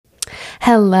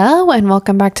Hello, and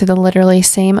welcome back to the Literally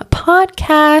Same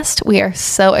podcast. We are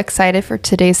so excited for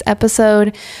today's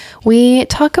episode. We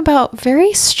talk about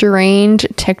very strange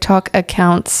TikTok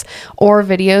accounts or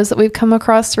videos that we've come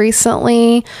across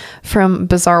recently from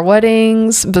bizarre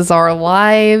weddings, bizarre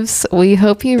lives. We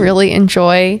hope you really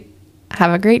enjoy.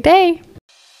 Have a great day.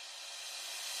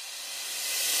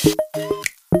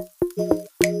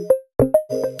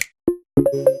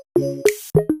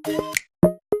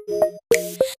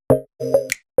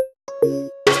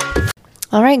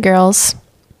 All right, girls.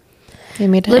 You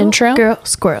made an intro. Girl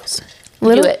squirrels.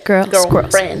 Little girl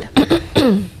squirrels.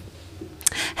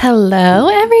 Hello,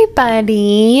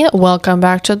 everybody. Welcome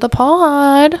back to the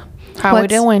pod. How we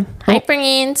doing? Hi,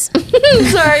 friends.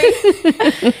 Sorry.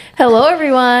 Hello,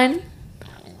 everyone.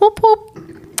 Whoop,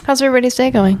 whoop. How's everybody's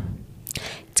day going?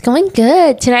 It's going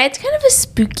good. Tonight's kind of a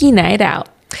spooky night out.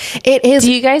 It is.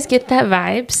 Do you guys get that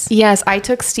vibes? Yes, I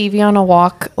took Stevie on a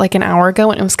walk like an hour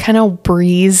ago and it was kind of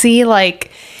breezy.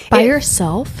 Like By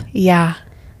yourself? Yeah.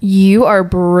 You are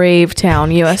brave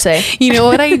town, USA. You know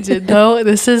what I did though?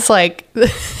 This is like,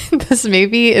 this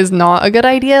maybe is not a good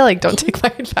idea. Like, don't take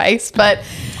my advice, but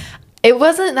it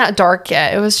wasn't that dark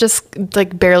yet. It was just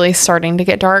like barely starting to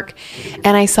get dark.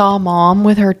 And I saw a mom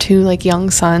with her two like young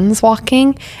sons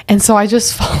walking. And so I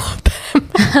just followed them.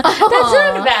 That's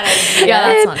not a bad idea. Yeah,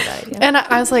 that's not a bad idea. And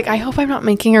I was like, I hope I'm not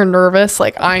making her nervous.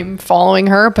 Like I'm following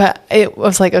her, but it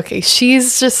was like, okay,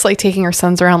 she's just like taking her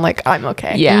sons around. Like I'm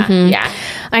okay. Yeah. Yeah.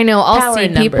 I know. I'll Power see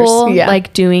in numbers. people Yeah.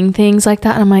 like doing things like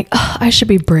that. And I'm like, oh, I should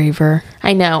be braver.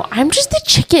 I know. I'm just a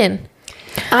chicken.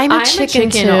 I'm a chicken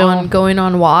too. on going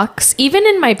on walks. Even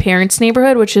in my parents'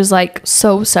 neighborhood, which is like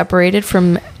so separated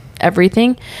from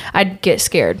everything, I'd get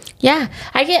scared. Yeah.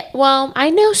 I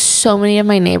know so many of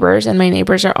my neighbors and my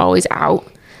neighbors are always out.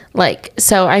 Like,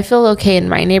 so I feel okay in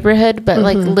my neighborhood, but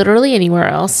like literally anywhere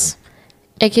else.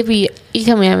 It could be, you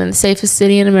tell me I'm in the safest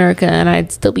city in America and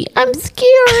I'd still be, I'm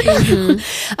scared.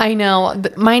 I know.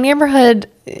 My neighborhood,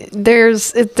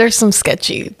 there's some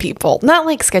sketchy people. Not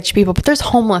like sketchy people, but there's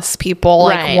homeless people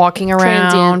like Right. walking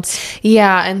around. Transients.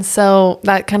 Yeah, and so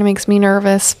that kind of makes me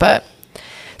nervous, but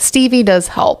Stevie does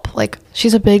help. Like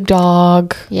she's a big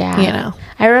dog. Yeah. You know.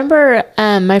 I remember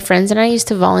my friends and I used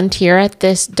to volunteer at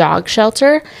this dog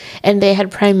shelter and they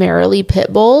had primarily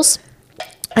pit bulls.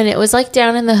 And it was like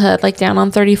down in the hood, like down on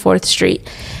 34th Street.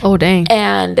 Oh, dang.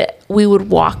 And we would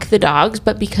walk the dogs,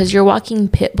 but because you're walking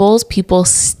pit bulls, people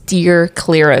steer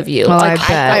clear of you. Oh, like, I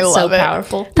bet. I felt so love it.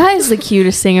 powerful. That is the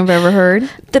cutest thing I've ever heard.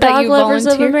 The That dog you lovers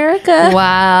of volunteer? America.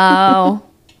 Wow.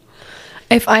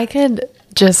 If I could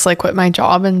just like quit my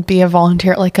job and be a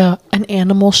volunteer at like an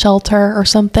animal shelter or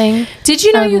something. Did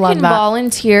you know I would you love can that.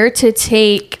 volunteer to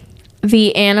take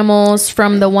the animals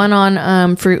from the one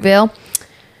on Fruitvale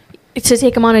to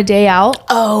take them on a day out?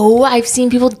 Oh, I've seen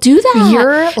people do that.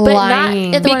 You're but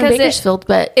lying. Not at the one in Because Bakersfield,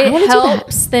 but I It wanna do that.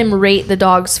 helps them rate the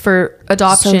dogs for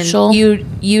adoption. Social.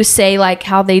 You say like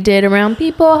how they did around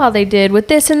people, how they did with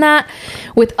this and that,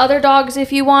 with other dogs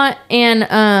if you want,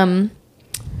 and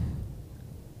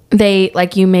they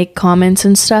like you make comments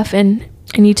and stuff and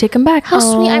you take them back. How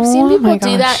sweet. I've seen Oh people my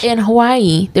do that gosh. in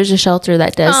Hawaii. There's a shelter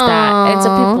that does that. And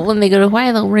some people, when they go to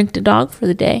Hawaii, they'll rent a dog for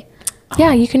the day.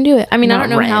 Yeah, you can do it. I mean, I Not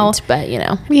don't know how. rent, but you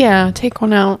know. Yeah, take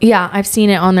one out. Yeah, I've seen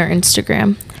it on their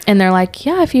Instagram, and they're like,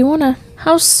 yeah, if you want to.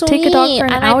 How sweet. Take a dog for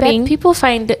an and outing. I bet people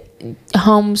find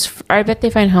homes, or I bet they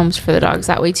find homes for the dogs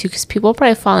that way too, because people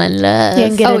probably fall in love.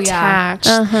 And get Oh, yeah. attached.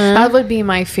 That would be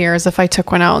my fears if I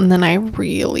took one out and then I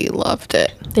really loved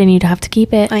it. Then you'd have to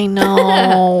keep it. I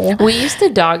know. We used to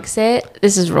dog sit.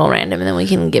 This is real random, and then we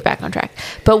can get back on track.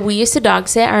 But we used to dog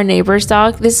sit our neighbor's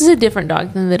dog. This is a different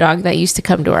dog than the dog that used to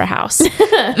come to our house.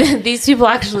 These people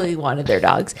actually wanted their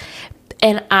dogs.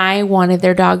 And I wanted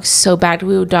their dogs so bad.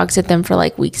 We would dog sit them for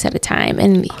like weeks at a time.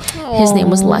 And his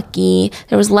name was Lucky.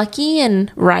 There was Lucky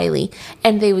and Riley.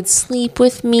 And they would sleep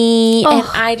with me. And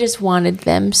I just wanted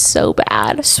them so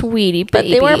bad. Sweetie But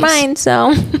they weren't mine,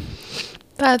 so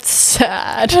That's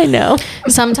sad. I know.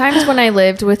 Sometimes when I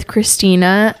lived with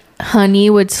Christina, Honey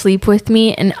would sleep with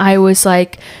me, and I was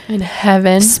like In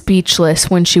heaven. speechless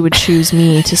when she would choose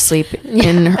me to sleep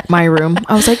in my room.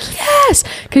 I was like, yes,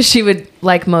 because she would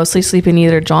like mostly sleep in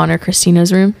either John or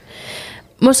Christina's room.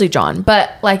 Mostly John,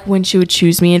 but like when she would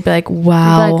choose me, it'd be like,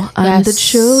 wow, Like, I'm the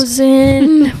yes.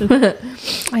 chosen.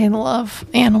 I love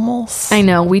animals. I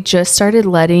know. We just started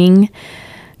letting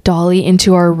Dolly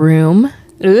into our room.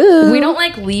 Ooh. We don't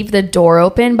like leave the door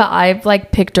open, but I've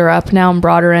like picked her up now and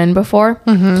brought her in before.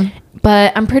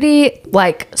 But I'm pretty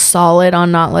like solid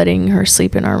on not letting her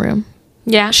sleep in our room.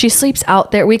 Yeah. She sleeps out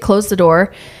there. We close the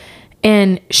door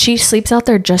and she sleeps out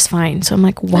there just fine. So I'm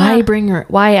like, why bring her?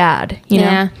 Why add? You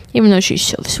know, even though she's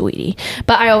so sweetie.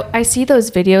 But I see those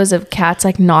videos of cats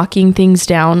like knocking things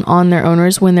down on their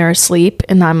owners when they're asleep,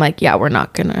 and I'm like, yeah, we're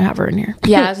not gonna have her in here.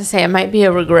 Yeah, I was gonna say it might be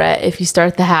a regret if you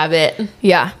start the habit.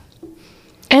 Yeah.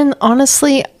 And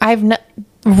honestly,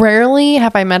 rarely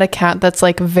have I met a cat that's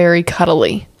like very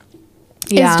cuddly.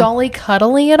 Yeah. Is Dolly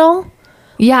cuddly at all?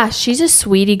 Yeah, she's a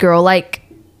sweetie girl. Like,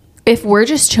 if we're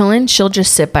just chilling, she'll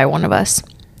just sit by one of us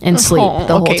and sleep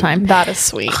the whole time. That is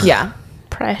sweet. Yeah.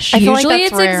 Precious. I feel like Usually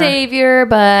that's it's rare. Xavier,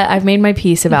 but I've made my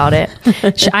peace about it.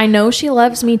 I know she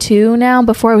loves me too now.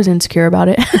 Before I was insecure about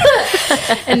it.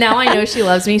 And now I know she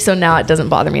loves me, so now it doesn't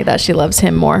bother me that she loves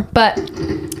him more. But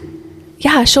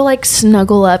yeah, she'll like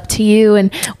snuggle up to you,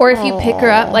 or if you pick her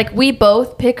up, like we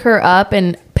both pick her up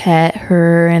and pet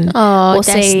her, and we'll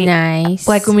say nice.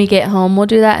 like when we get home we'll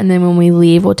do that, and then when we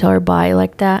leave we'll tell her bye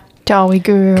like that, Dolly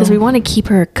girl. because we want to keep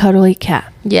her a cuddly cat.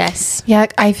 Yes. Yeah,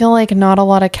 I feel like not a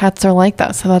lot of cats are like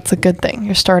that, so that's a good thing.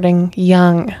 You're starting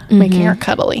young, making her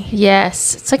cuddly.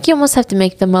 Yes. It's like you almost have to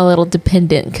make them a little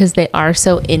dependent because they are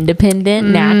so independent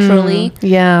naturally.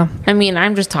 Yeah. I mean,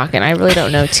 I'm just talking. I really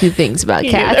don't know two things about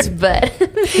cats, but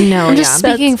No, I'm just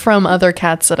speaking from other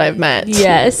cats that I've met.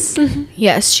 yes.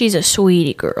 yes, she's a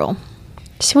sweetie girl.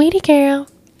 Sweetie girl.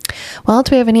 Well,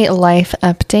 do we have any life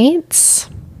updates?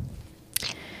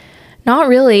 Not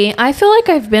really. I feel like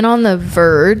I've been on the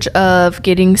verge of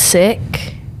getting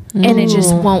sick, and it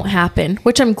just won't happen,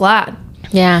 which I'm glad.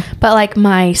 Yeah. But like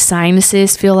my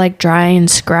sinuses feel like dry and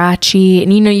scratchy,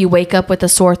 and you wake up with a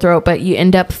sore throat, but you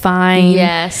end up fine.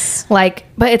 Yes. Like,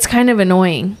 but it's kind of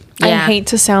annoying. I Yeah. hate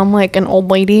to sound like an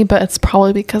old lady, but it's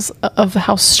probably because of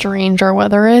how strange our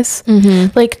weather is.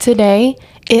 Like today,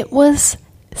 it was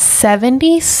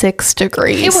 76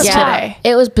 degrees. It was today.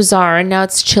 It was bizarre, and now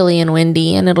it's chilly and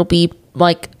windy, and it'll be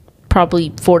like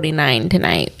probably 49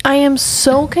 tonight. I am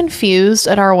so confused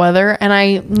at our weather, and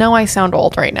I know I sound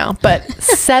old right now, but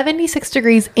 76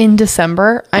 degrees in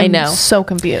December, I'm know. so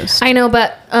confused. I know,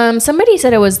 but somebody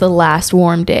said it was the last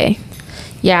warm day.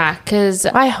 Yeah, because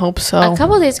I hope so. a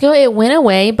couple of days ago it went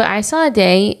away, but I saw a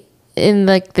day in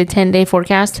like the 10-day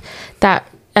forecast that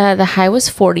the high was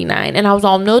 49, and I was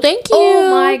all, no thank you.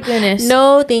 Oh my goodness.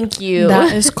 No thank you.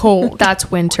 That is cold. That's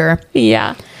winter.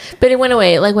 Yeah. But it went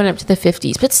away. It like went up to the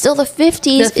 50s. But still the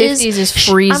 50s, The 50s is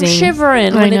freezing. I'm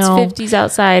shivering I when it's know. 50s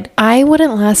outside. I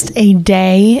wouldn't last a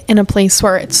day in a place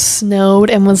where it snowed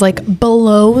and was like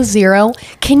below zero.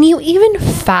 Can you even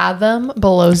fathom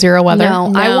below zero weather?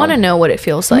 No, I want to know what it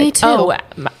feels like. Me too. Oh,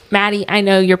 Maddie, I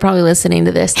know you're probably listening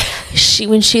to this.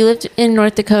 When she lived in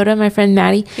North Dakota, my friend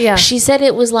Maddie, Yeah. she said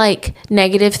it was like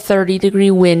negative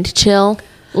 30-degree wind chill.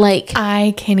 Like,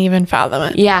 I can't even fathom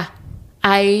it. yeah.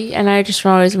 I just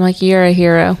always am like, you're a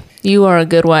hero. You are a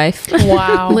good wife.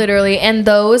 Wow. Literally. And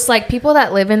those like people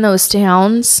that live in those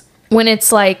towns, when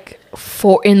it's like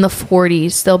in the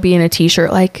 40s, they'll be in a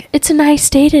t-shirt like, it's a nice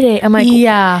day today. I'm like,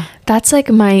 Yeah. that's like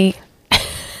my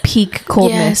peak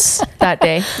coldness that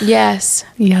day. Yes.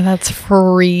 Yeah, that's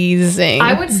freezing.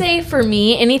 I would say for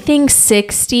me, anything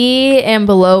 60 and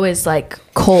below is like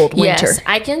cold winter. Yes,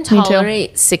 I can too.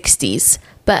 tolerate 60s,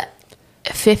 but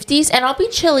 50s, and I'll be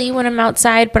chilly when I'm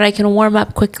outside, but I can warm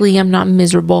up quickly. I'm not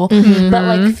miserable. But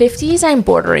like 50s, I'm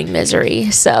bordering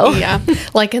misery. So yeah.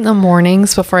 Like in the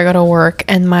mornings before I go to work,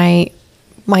 and my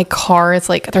car is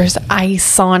like, there's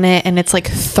ice on it, and it's like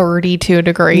 32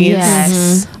 degrees.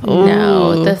 yes,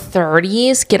 no, the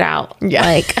 30s, get out. Yeah.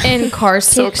 Like, And cars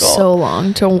take cool. so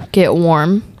long to get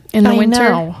warm in the I winter.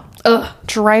 know. Ugh,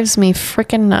 drives me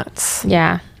freaking nuts.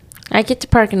 yeah. I get to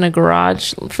park in a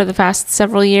garage for the past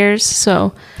several years,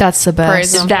 so That's the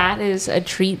Praise best. them. that is a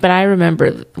treat. But I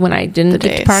remember when I didn't get to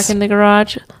days. park in the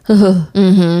garage.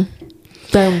 Bone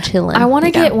chilling. I want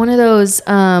to get one of those.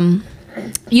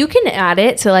 You can add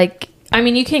it to like. I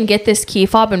mean, you can get this key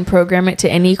fob and program it to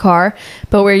any car,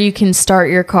 but where you can start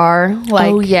your car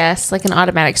like. oh yes, like an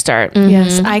automatic start.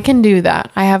 Yes, I can do that.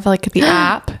 I have like the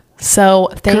app. So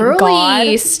thank Girly,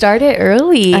 God. start it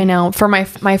early. I know. For my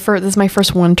first, this is my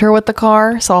first winter with the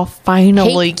car, so I'll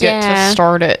finally Heck get yeah. to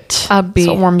start it. I'll be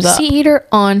so it warms up. seat heater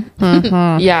on.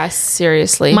 Yes,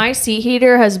 seriously. My seat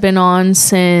heater has been on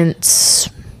since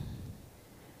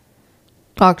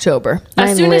October. As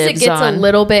Mine soon as it lives gets a on.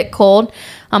 little bit cold,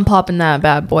 I'm popping that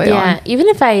bad boy yeah, on. even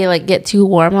if I like get too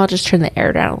warm, I'll just turn the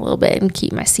air down a little bit and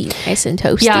keep my seat nice and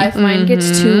toasty. Yeah, if mine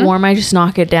gets too warm, I just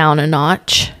knock it down a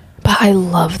notch. But I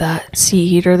love that seat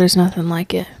heater. There's nothing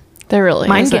like it. There really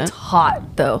Mine isn't. gets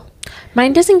hot though.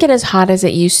 Mine doesn't get as hot as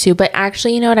it used to, but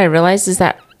actually, you know what I realized is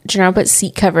that Janelle put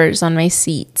seat covers on my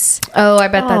seats, Oh, I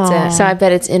bet that's it. so I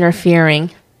bet it's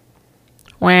interfering.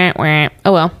 Wah, wah.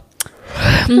 Oh well.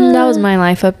 That was my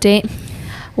life update.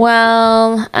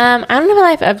 Well, I don't have a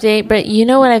life update, but you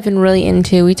know what I've been really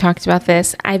into? We talked about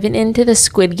this. I've been into the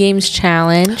Squid Games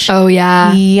challenge. Oh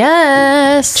yeah.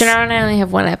 Yes. Janara and I only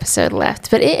have one episode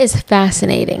left, but it is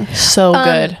fascinating. So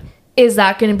good. Is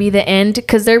that going to be the end?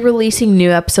 Because they're releasing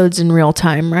new episodes in real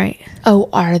time, right? Oh,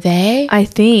 are they? I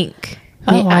think.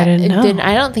 Oh, I didn't know. Then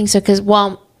I don't think so, because,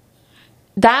 well,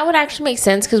 that would actually make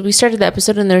sense, because we started the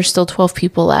episode and there's still 12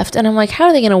 people left. And I'm like, how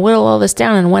are they going to whittle all this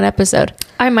down in one episode?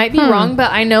 I might be wrong,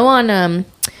 but I know on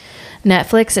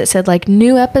Netflix it said like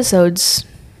new episodes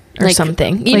or Like,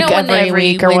 something. You Like know, when every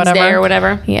week or Wednesday whatever. or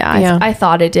whatever. Yeah, Yeah. I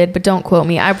thought it did, but don't quote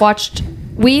me.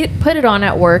 We put it on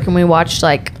at work and we watched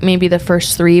like maybe the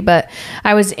first 3, but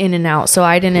I was in and out, so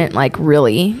I didn't like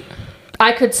really.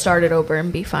 I could start it over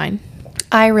and be fine.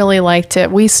 I really liked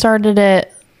it. We started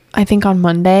it, I think, on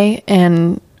Monday,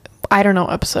 and I don't know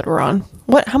what episode we're on.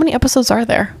 How many episodes are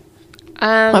there?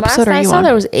 Last episode are I you saw on?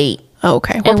 there was 8. Oh,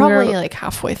 okay. We're And probably we're- like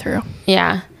halfway through.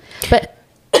 Yeah. But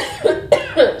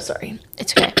Sorry,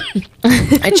 it's okay.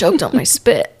 I choked on my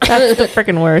spit. That's the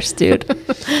freaking worst, dude.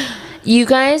 You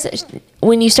guys,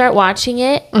 when you start watching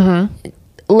it,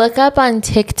 look up on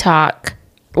TikTok,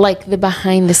 like the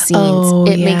behind the scenes. Oh,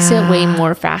 it makes it way yeah.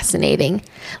 more fascinating.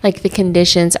 Like the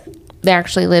conditions they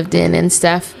actually lived in and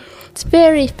stuff. It's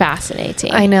very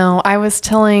fascinating. I know. I was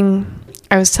telling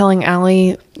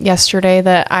Allie yesterday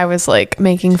that I was like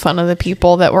making fun of the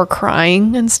people that were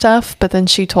crying and stuff, but then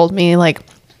she told me like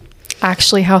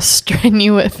actually how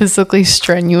physically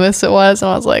strenuous it was, and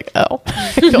I was like, oh,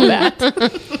 I feel bad.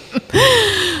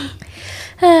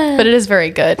 But it is very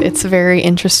good. It's very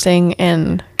interesting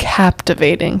and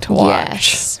captivating to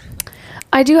watch. Yes.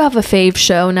 I do have a fave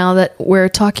show now that we're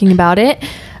talking about it.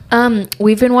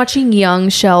 We've been watching Young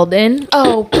Sheldon.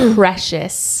 Oh,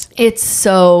 precious. It's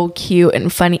so cute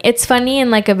and funny. It's funny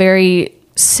in like a very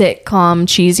sitcom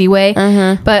cheesy way,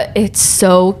 but it's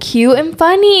so cute and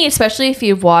funny, especially if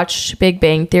you've watched Big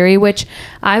Bang Theory, which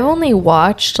I've only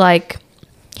watched like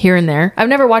here and there. I've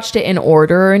never watched it in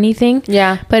order or anything.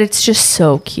 Yeah. But it's just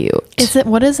so cute.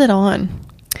 What is it on?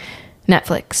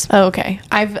 Netflix. Oh, okay.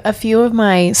 A few of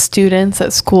my students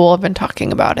at school have been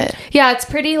talking about it. Yeah, it's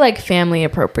pretty like family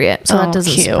appropriate, so Oh, that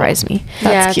doesn't cute. surprise me.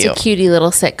 Yeah, That's it's cute. a cutie little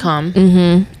sitcom.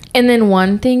 And then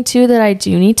one thing too that I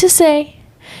do need to say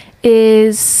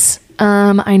is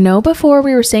I know before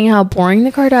we were saying how boring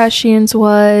the Kardashians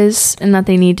was and that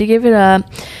they need to give it up,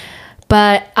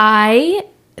 but I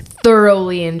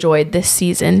thoroughly enjoyed this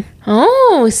season.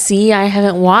 Oh, see, I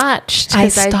haven't watched. I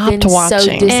 'cause I've stopped been watching.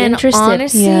 So And disinterested. And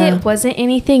honestly, Yeah. it wasn't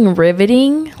anything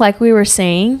riveting like we were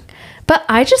saying, but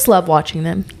I just love watching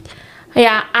them.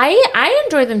 Yeah, I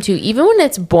enjoy them too. Even when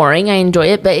it's boring, I enjoy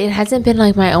it, but it hasn't been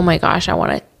like my, oh my gosh, I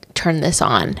want to turn this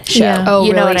on show. Yeah. Oh,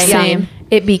 you know really? what I Same. mean?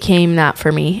 It became that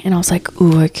for me, and I was like,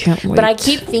 "Ooh, I can't wait." But I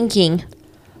keep thinking,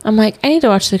 I'm like, I need to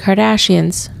watch the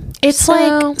Kardashians. It's So-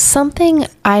 like something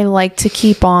I like to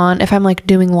keep on if I'm like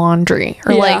doing laundry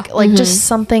or Yeah. like just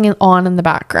something on in the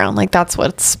background. Like that's what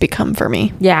it's become for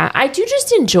me. Yeah, I do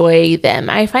just enjoy them.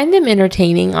 I find them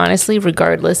entertaining, honestly,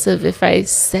 regardless of if I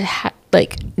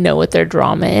like know what their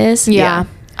drama is. yeah,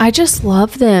 I just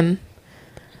love them.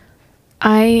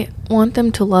 I want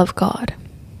them to love God.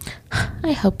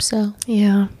 I hope so.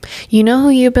 Yeah. You know who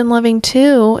you've been loving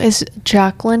too is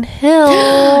Jaclyn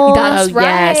Hill. That's Oh,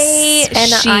 right. yes.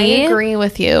 And I agree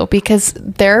with you because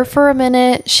there for a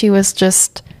minute she was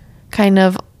just kind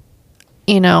of,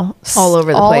 you know, All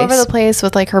over the all place. over the place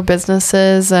with like her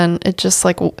businesses, and it just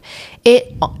like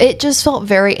it just felt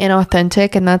very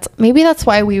inauthentic, and that's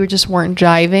why we just weren't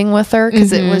jiving with her,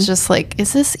 because it was just like,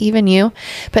 is this even you?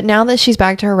 But now that she's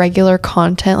back to her regular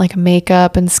content like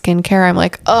makeup and skincare, I'm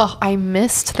like, oh, I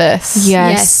missed this.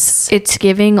 Yes. It's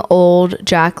giving old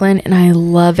Jaclyn, and I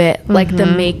love it. Like the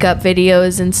makeup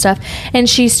videos and stuff. And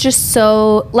she's just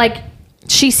so, like,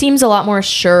 she seems a lot more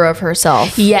sure of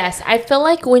herself. Yes, I feel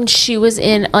like when she was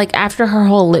in, like, after her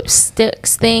whole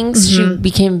lipsticks things, she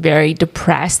became very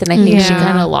depressed, and I think she Yeah.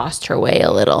 kind of lost her way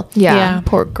a little. Yeah. Yeah.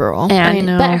 Poor girl. And, I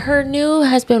know. But her new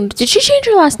husband, did she change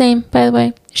her last name, by the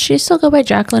way? Does she still go by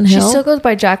Jaclyn She Hill? still goes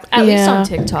by Jack, at least Yeah. on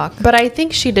TikTok. But I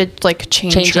think she did like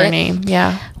change Change her it? name.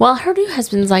 Yeah. Well, her new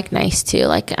husband's like nice too.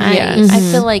 Like I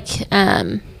Yes. feel like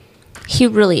he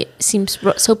really seems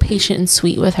so patient and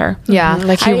sweet with her. Yeah.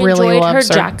 Like he I really enjoyed her loves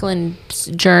her. Jaclyn's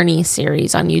Journey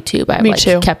series on YouTube. I've Me like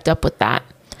too. kept up with that.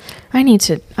 I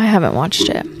haven't watched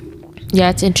it.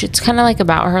 Yeah, it's kind of like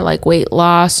about her like weight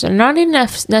loss, and not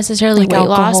enough necessarily Like weight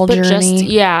loss, alcohol but just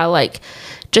journey. like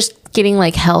just getting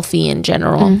like healthy in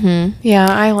general. Yeah,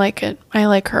 I like it. I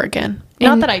like her again.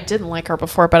 Not that I didn't like her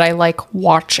before, but I like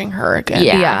watching her again.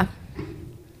 Yeah.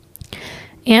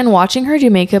 And watching her do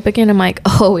makeup again, I'm like,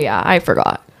 oh yeah, I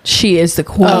forgot. She is the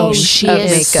queen. Oh, she of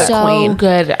is makeup so queen.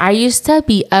 good. I used to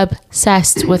be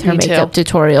obsessed with her Me too. makeup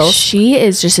tutorials. She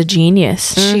is just a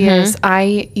genius. She is.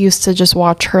 I used to just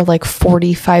watch her like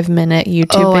 45-minute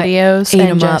YouTube I videos ate and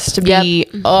 'em up. just be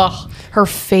her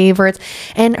favorites.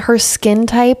 And her skin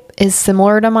type is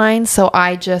similar to mine, so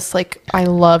I just like I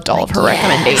loved all of her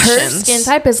recommendations. Her skin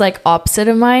type is like opposite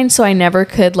of mine, so I never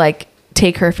could like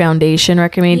take her foundation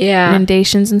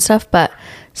recommendations and stuff, but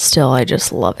still I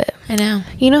just love it. I know.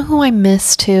 You know who I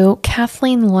miss too?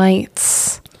 Kathleen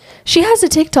Lights. She has a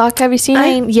TikTok. Have you seen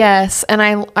it? Yes, and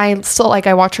I still like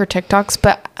I watch her TikToks,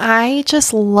 but I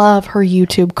just love her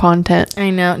YouTube content. I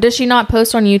know. Does she not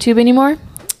post on YouTube anymore?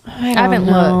 I haven't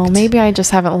know. looked. Maybe I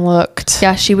just haven't looked.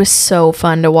 Yeah, she was so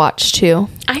fun to watch too.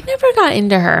 I never got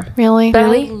into her. Really?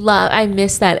 But I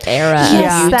miss that era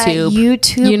Yes, of that YouTube.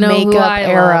 YouTube You know makeup who I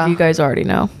era. love. You guys already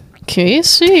know.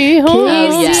 Casey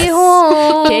Holmes. Yes.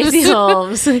 Holmes. Casey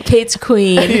Holmes, Kate's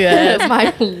queen. Yeah,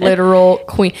 my literal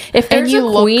queen. If there's you a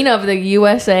look- queen of the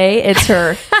USA, it's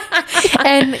her.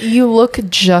 And you look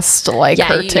just like Yeah,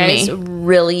 her you to guys me.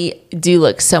 really do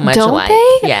look so much Don't alike.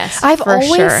 they? Yes, I've for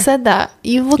always sure. said that.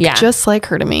 You look Yeah. just like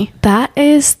her to me. That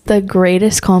is the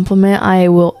greatest compliment I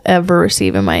will ever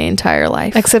receive in my entire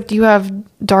life. Except you have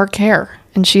dark hair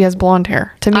and she has blonde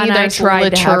hair. To me, And I there's tried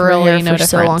to have her literally hair no for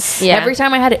so long. difference. Yeah. Every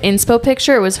time I had an inspo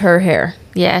picture, it was her hair.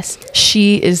 Yes,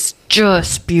 She is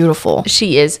just beautiful.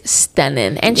 she is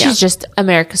stunning, and Yeah. she's just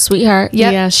America's sweetheart.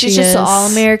 Yep. Yeah, she's she just an is.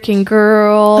 all-American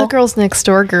girl. The girls next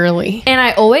door girly. And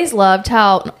I always loved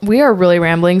how we are really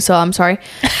rambling, so I'm sorry.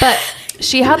 But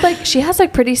she has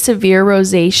like pretty severe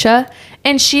rosacea,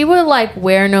 and she would like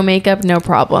wear no makeup, no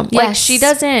problem. Like Yes. she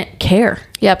doesn't care.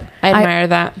 Yep, I admire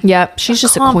that. Yep, she's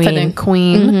just a queen. Confident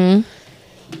queen.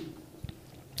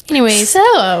 Anyways, So,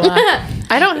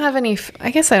 I don't have any.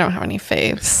 I guess I don't have any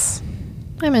faves.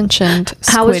 I mentioned.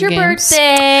 how was Squid your Games.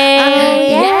 birthday?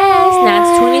 Yes,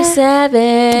 that's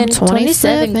 27.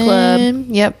 27 club.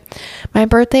 Yep. My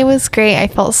birthday was great. I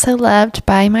felt so loved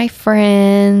by my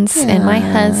friends and my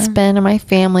husband and my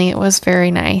family. It was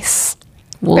very nice.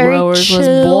 Wool Very Growers was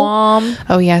chill. bomb.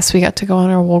 Oh, yes. We got to go on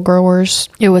our wool growers.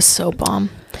 It was so bomb.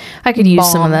 I could use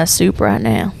some of Bomb. that soup right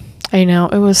now. I know.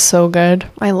 It was so good.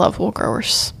 I love wool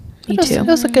growers. Me It too.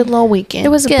 was a good little weekend. It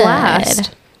was a Good.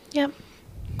 blast. Yep.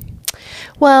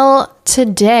 Well,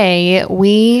 today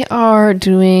we are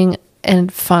doing a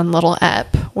fun little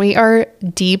ep. We are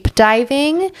deep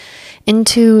diving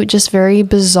into just very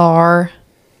bizarre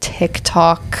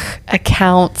TikTok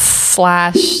accounts /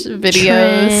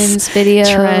 videos.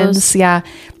 Trends. Yeah.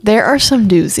 There are some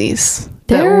doozies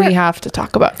There- that we have to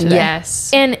talk about today.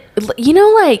 Yes. And you know,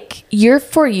 like your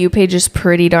For You page is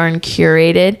pretty darn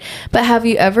curated, but have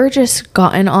you ever just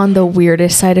gotten on the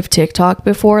weirdest side of TikTok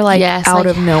before, like out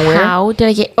of nowhere? How did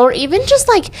I get, or even just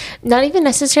like, not even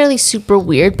necessarily super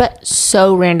weird, but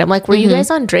so random. Like, were you guys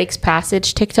on Drake's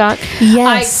Passage TikTok?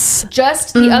 Yes.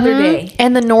 Just the other day.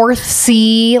 And the North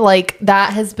Sea, like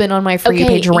that has been on my For You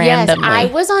page randomly. Yes,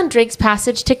 I was on Drake's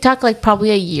Passage TikTok like probably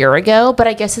a year ago, but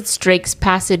I guess it's Drake's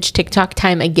Passage TikTok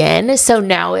time again. So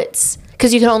now it's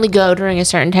because you can only go during a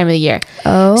certain time of the year.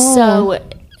 Oh. So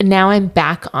now I'm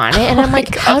back on it, and I'm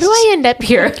like, how do I end up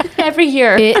here every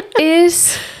year? It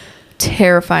is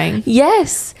terrifying.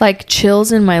 Yes. Like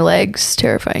chills in my legs.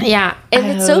 Terrifying. Yeah. And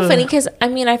it's so funny because, I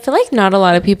mean, I feel like not a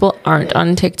lot of people aren't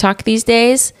on TikTok these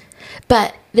days,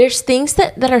 but there's things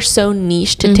that are so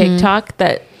niche to TikTok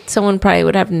that someone probably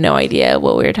would have no idea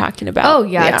what we were talking about. Oh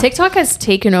yeah. TikTok has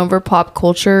taken over pop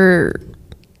culture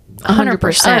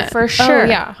 100%. For sure. Oh,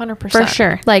 yeah, 100%. For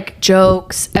sure. Like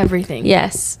jokes, everything.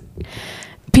 Yes.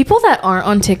 People that aren't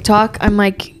on TikTok, I'm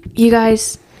like, you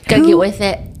guys Gotta who- get with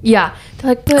it. Yeah. They're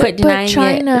like, Quit but denying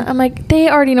China. I'm like, they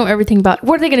already know everything about.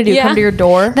 What are they gonna do? Yeah. Come to your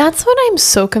door? That's what I'm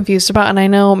so confused about, and I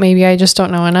know maybe I just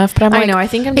don't know enough. But I'm I like, know, I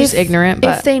think I'm just ignorant,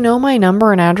 but- if they know my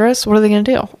number and address, what are they gonna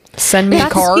do? Send me a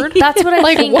card? That's what I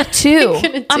Like, think what are too. they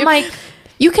gonna I'm do? like,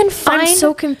 You can find I'm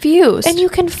so confused. and you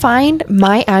can find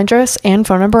my address and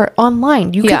phone number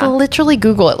online. You Yeah. could literally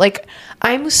Google it. Like,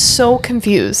 I'm so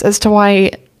confused as to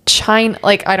why China.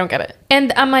 Like, I don't get it.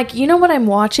 And I'm like, you know what I'm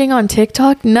watching on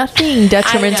TikTok? Nothing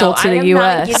detrimental to I the am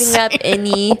U.S. not giving up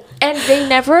any. And they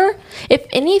never, if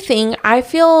anything, I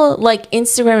feel like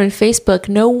Instagram and Facebook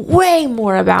know way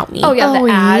more about me. Oh yeah, Oh,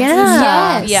 the ads and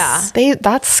yeah. stuff. Yeah.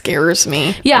 That scares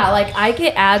me. Yeah, like I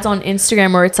get ads on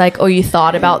Instagram where it's like, oh, you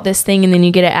thought about this thing and then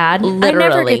you get an ad. I never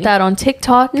Literally. get that on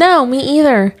TikTok. No, me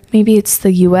either. Maybe it's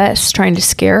the U.S. trying to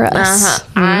scare us.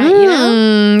 You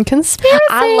know, Conspiracy.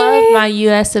 I love my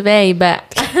US of A, but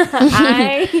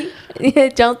I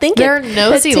Don't think They're it.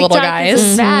 nosy that little TikTok guys.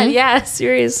 is bad. Yeah,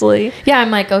 seriously. Yeah,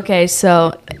 I'm like, okay,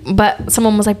 so, but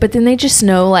someone was like, but then they just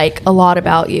know like a lot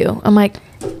about you. I'm like,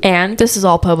 And this is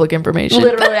all public information.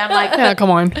 literally, I'm like, Yeah, come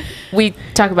on. we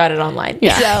talk about it online.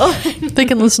 Yeah. So They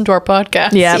can listen to our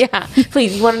podcast. Yeah. yeah.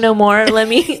 Please, you want to know more? Let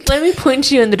me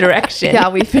point you in the direction. Yeah,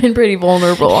 we've been pretty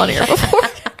vulnerable on here before.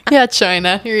 Yeah,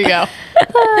 China. Here you go.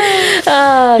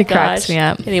 Oh, It cracks me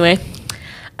up. Anyway,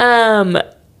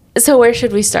 so where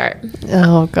should we start?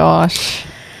 Oh gosh.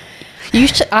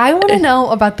 I want to know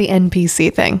about the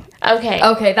NPC thing Okay.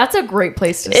 Okay, that's a great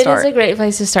place to It start. is a great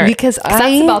place to start. because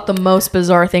That's about the most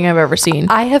bizarre thing I've ever seen.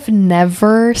 I have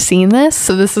never seen this,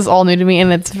 so this is all new to me,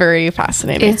 and it's very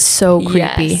fascinating. It's so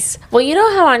creepy. Yes. Well, you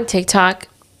know how on TikTok,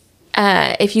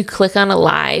 if you click on a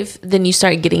live, then you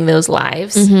start getting those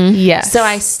lives. yes. So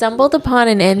I stumbled upon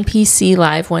an NPC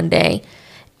live one day,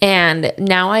 and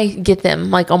now I get them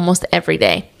like almost every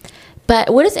day.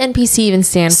 But what does NPC even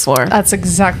stand for? That's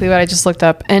exactly what I just looked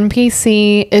up.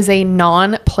 NPC is a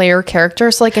non-player character,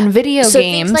 so like in video So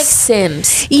games, things like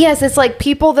Sims. yes, it's like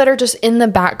people that are just in the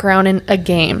background in a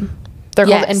game. They're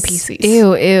Yes. called NPCs.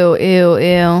 Ew, ew, ew,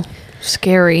 ew.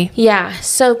 Scary. Yeah.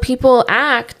 So people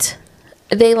act,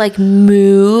 they like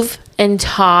move and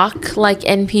talk like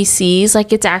NPCs.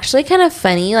 Like it's actually kind of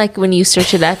funny. Like when you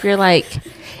search it up, you're like,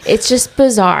 it's just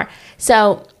bizarre.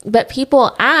 So, but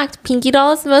people act. Pinky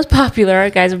Doll is the most popular.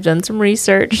 Guys, I've done some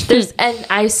research. And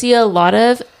I see a lot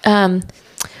of,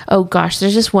 oh gosh,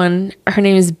 there's just one. Her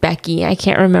name is Becky. I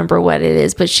can't remember what it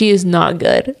is, but she is not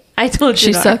good. I told you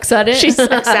She not. sucks at it? She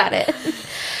sucks at it.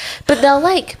 But they'll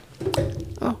like,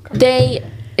 they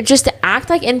just act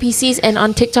like NPCs, and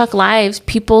on TikTok lives,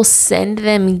 people send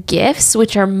them gifts,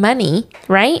 which are money,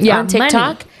 right? On TikTok,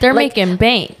 money. They're like, making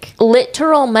bank.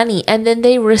 literal money, and then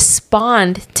they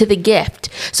respond to the gift.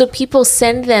 So people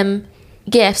send them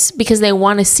gifts because they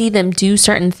want to see them do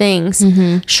certain things.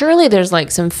 Surely there's like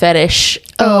some fetish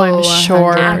Oh, I'm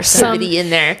sure. activity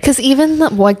in there. Because even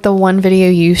like the one video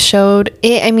you showed,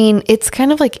 it's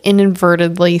kind of like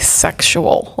inadvertently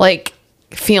sexual, like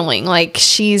feeling like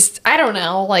she's, I don't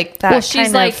know, like that. Well, she's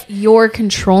kind like, of, you're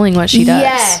controlling what she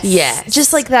does. Yes.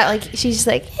 just like that. Like she's just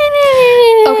like,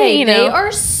 Okay, you they know.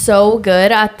 are so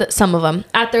good at some of them,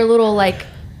 at their little like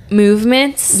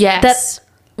movements. Yes. That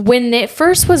when it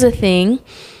first was a thing,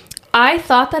 I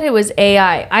thought that it was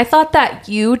AI. I thought that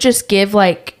you just give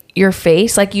like your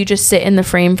face, like you just sit in the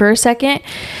frame for a second.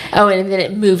 Oh, and then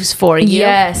it moves for you.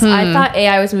 Yes, I thought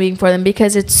AI was moving for them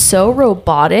because it's so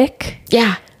robotic.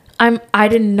 Yeah. I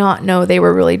did not know they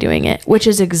were really doing it, which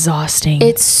is exhausting.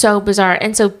 It's so bizarre.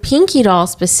 And so Pinky Doll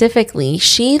specifically,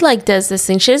 she like does this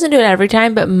thing. She doesn't do it every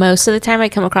time, but most of the time I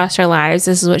come across her lives,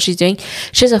 this is what she's doing.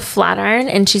 She has a flat iron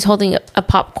and she's holding a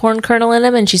popcorn kernel in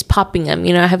them and she's popping them.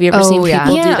 You know, have you ever seen yeah.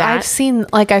 people do that? I've seen,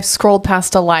 like, I've scrolled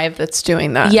past a live that's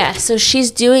doing that. Yeah, so she's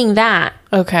doing that.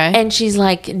 Okay. And she's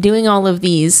like doing all of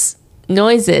these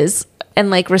noises and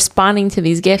like responding to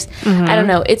these gifts. I don't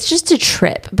know. It's just a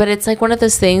trip, but it's like one of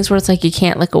those things where it's like you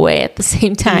can't look away at the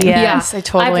same time. Yeah. Yes, I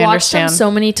totally I've watched understand. them so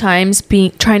many times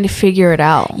trying to figure it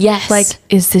out. Yes. Like,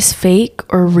 is this fake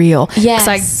or real? 'Cause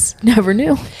Yes. I never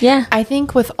knew. Yeah. I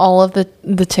think with all of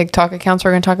the TikTok accounts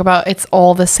we're going to talk about, it's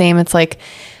all the same. It's like,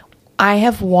 I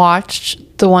have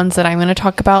watched the ones that I'm going to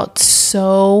talk about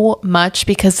so much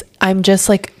because I'm just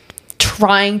like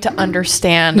trying to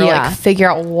understand or Yeah. like figure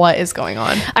out what is going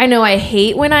on. I know I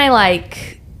hate when I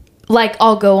like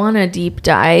I'll go on a deep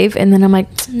dive and then I'm like,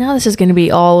 now this is going to be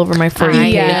all over my For You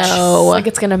page. know. Like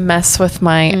it's going to mess with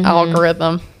my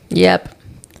algorithm. Yep.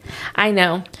 I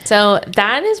know. So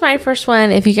that is my first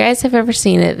one. If you guys have ever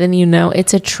seen it, then you know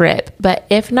it's a trip. But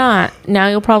if not, now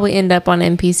you'll probably end up on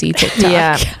NPC TikTok.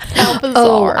 Yeah. How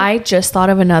bizarre. Oh, I just thought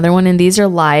of another one, and these are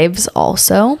lives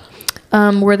also,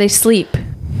 where they sleep.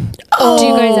 Do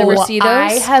you guys ever see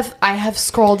those? I have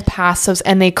scrolled past those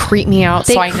and they creep me out,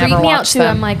 They so I creep never me out watch too.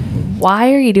 them. I'm like,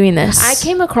 why are you doing this? I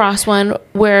came across one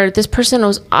where this person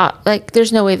was like,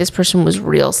 there's no way this person was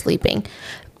real sleeping.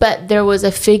 But there was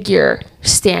a figure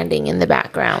standing in the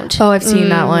background. Oh, I've seen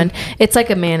that one. It's like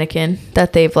a mannequin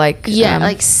that they've like Yeah,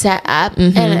 like set up.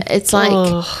 And it's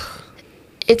like,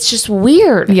 it's just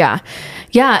weird. yeah.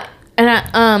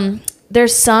 And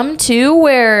there's some too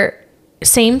where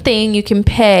same thing, you can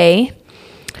pay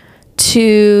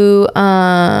to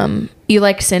you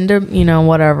like send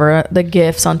whatever the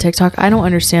gifts on TikTok. I don't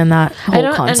understand that whole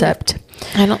don't concept.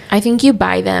 I think you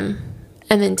buy them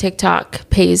and then TikTok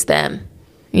pays them.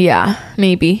 Yeah,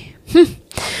 maybe.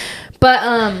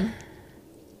 But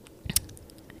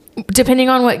depending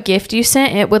on what gift you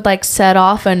sent, it would like set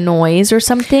off a noise or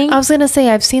something. I was gonna say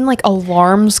I've seen like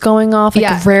alarms going off,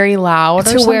 like very loud,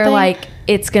 to where like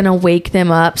it's gonna wake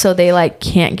them up, so they like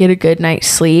can't get a good night's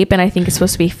sleep. And I think it's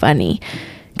supposed to be funny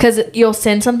because you'll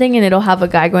send something and it'll have a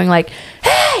guy going like,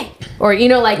 "Hey," or you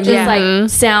know, like just like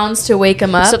sounds to wake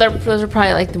them up. So those are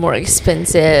probably like the more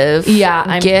expensive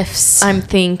gifts. I'm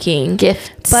thinking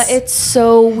gifts, but it's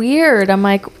so weird. I'm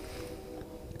like,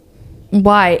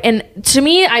 why? And to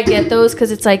me, I get those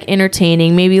because it's like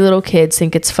entertaining. Maybe little kids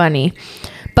think it's funny,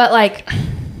 but like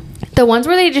the ones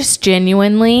where they just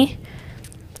genuinely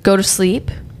go to sleep,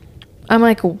 I'm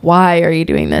like, why are you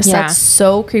doing this? Yeah. That's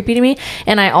so creepy to me.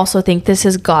 And I also think this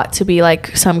has got to be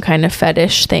like some kind of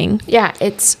fetish thing. Yeah,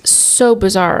 it's so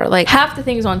bizarre. Like half the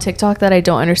things on TikTok that I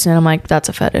don't understand, I'm like, that's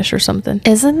a fetish or something.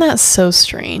 Isn't that so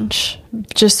strange?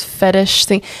 Just fetish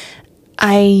thing.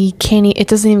 I can't. It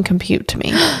doesn't even compute to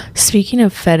me. Speaking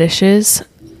of fetishes,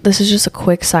 this is just a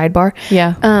quick sidebar.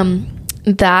 Yeah.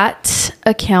 That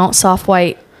account, Soft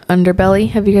White Underbelly.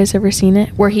 Have you guys ever seen it?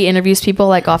 Where he interviews people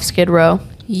like off Skid Row.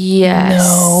 yes,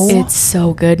 No. It's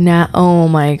so good, Nat. Oh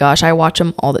my gosh, I watch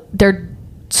them all. They're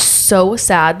so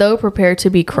sad though. Prepare to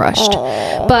be crushed.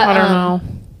 But I don't know.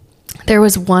 There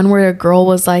was one where a girl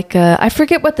was like, I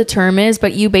forget what the term is,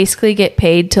 but you basically get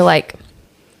paid to like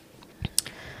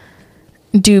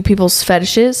do people's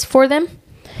fetishes for them.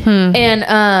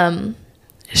 And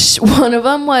one of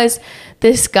them was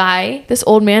this guy, this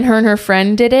old man, her and her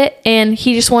friend did it, and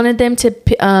he just wanted them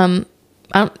to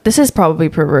this is probably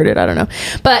perverted, I don't know,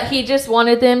 but he just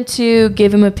wanted them to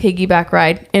give him a piggyback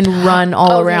ride and run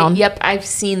all around. Yep, I've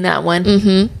seen that one.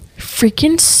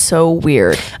 Freaking so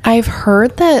weird. I've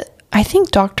heard that. I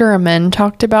think Dr. Amen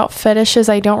talked about fetishes.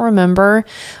 I don't remember,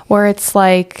 where it's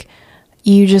like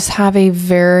you just have a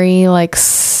very like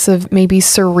maybe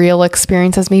surreal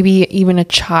experience as maybe even a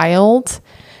child.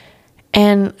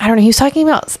 And I don't know, he was talking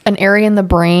about an area in the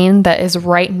brain that is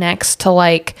right next to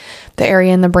like the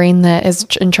area in the brain that is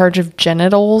in charge of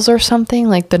genitals or something,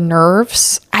 like the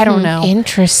nerves. I don't know.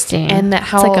 Interesting. And that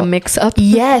how It's like a mix up.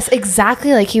 Yes,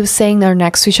 exactly. Like he was saying they're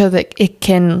next to each other, that it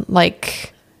can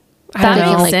like, I That don't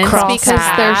know, makes like sense cross because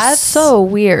they're paths. so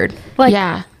weird. Like,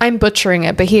 yeah. I'm butchering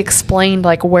it, but he explained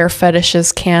like where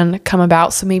fetishes can come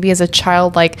about. So maybe as a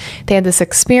child, like they had this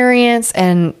experience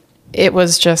and it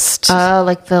was just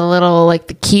Like the little, like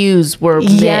the cues were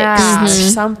mixed. or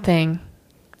something.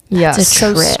 yeah, It's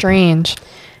so trip. strange.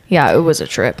 yeah, it was a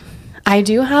trip. I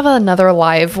do have another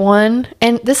live one,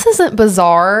 and this isn't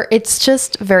bizarre. It's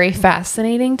just very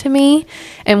fascinating to me,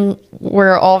 and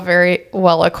we're all very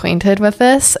well acquainted with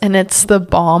this. And it's the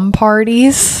bomb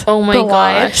parties. Oh my The gosh.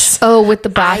 lives. Oh, with the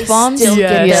bath I bombs? still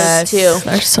get those too.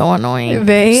 They're so annoying.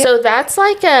 So that's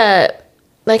like an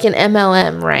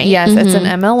MLM, right? Yes, it's an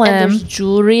MLM. And there's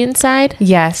jewelry inside.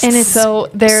 Yes, And it's so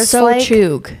there's so like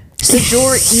chug. The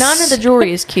jewelry, none of the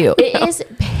jewelry is cute. It is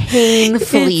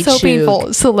painfully it's so chewed.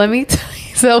 painful. So let me tell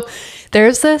you. So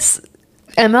there's this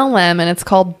MLM, and it's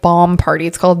called Bomb Party.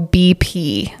 It's called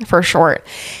BP for short.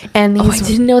 And Oh, I these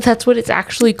didn't know that's what it's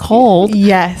actually called.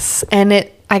 yes, and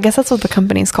I guess that's what the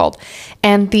company's called.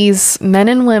 And these men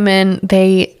and women,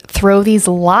 they throw these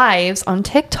lives on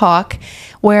TikTok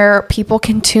where people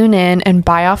can tune in and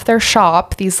buy off their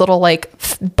shop these little like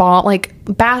bomb, like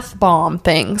bath bomb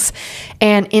things.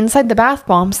 And inside the bath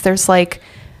bombs, there's like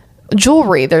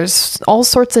jewelry. There's all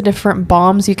sorts of different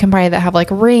bombs you can buy that have like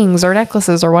rings or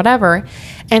necklaces or whatever.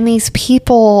 And these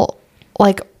people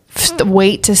like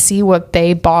wait to see what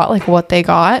they bought, like what they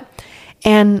got.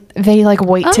 And they like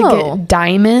wait to Oh. get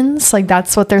diamonds. Like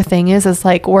that's what their thing is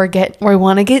like we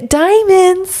want to get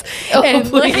diamonds.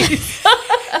 And, like,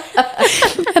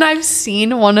 and I've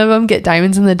seen one of them get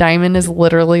diamonds, and the diamond is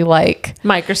literally like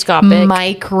Microscopic.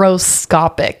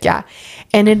 microscopic. Yeah.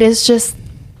 And it is just,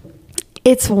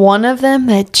 it's one of them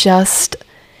that just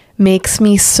makes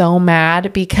me so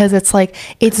mad because it's like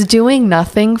it's doing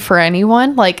nothing for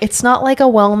anyone. Like it's not like a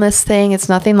wellness thing. It's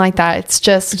nothing like that. It's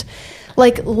just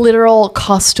like literal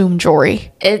costume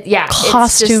jewelry.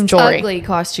 Costume jewelry. Ugly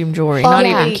costume jewelry, not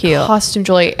even Ugly cute. costume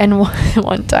jewelry. And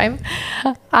one time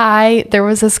there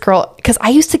was this girl, because I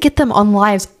used to get them on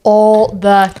lives all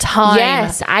the time.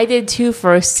 Yes, I did too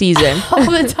for a season.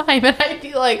 All the time. And I'd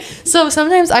be like, so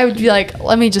sometimes I would be like,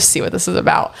 let me just see what this is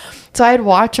about. So I'd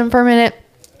watch them for a minute.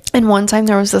 And one time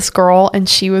there was this girl, and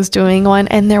she was doing one,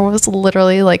 and there was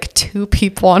literally like 2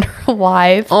 people on her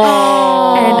live.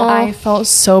 Oh. And I felt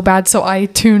so bad. So I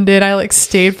tuned in. I like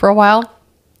stayed for a while.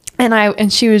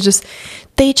 And she was just,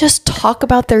 they just talk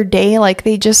about their day. Like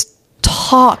they just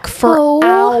talk for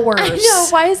hours. I know.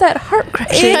 Why is that heart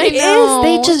crushing? It is.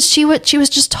 They just, she was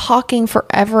just talking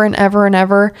forever and ever and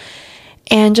ever.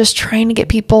 and just trying to get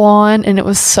people on, and it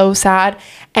was so sad.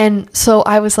 And so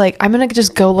I was like, I'm gonna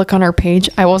just go look on her page.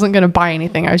 I wasn't gonna buy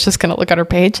anything. I was just gonna look at her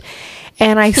page.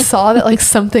 And I saw that like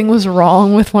something was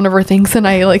wrong with one of her things, and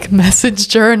I like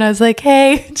messaged her and I was like,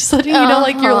 hey, just letting you know,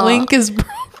 like your link is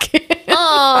broken.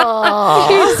 Oh,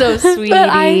 you're so sweetie. But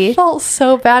I felt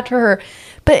so bad for her.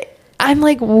 But I'm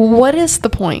like, what is the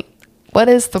point? What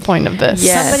is the point of this?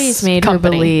 Yes. Somebody's made her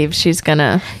believe she's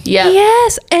gonna. Yeah.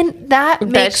 Yes, and that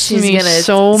makes me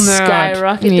so mad.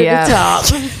 skyrocket to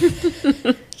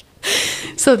the top.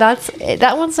 So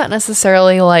that one's not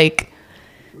necessarily like.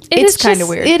 It's kind of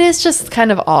weird. It is just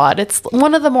kind of odd. It's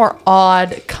one of the more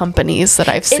odd companies that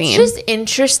I've seen. It's just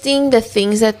interesting the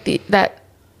things that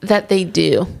that they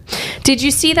do. Did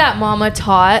you see that Mama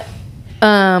Tot?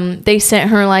 They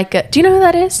sent her like a. Do you know who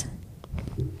that is?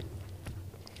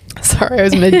 Sorry, I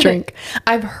was mid-drink.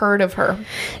 I've heard of her.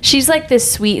 She's like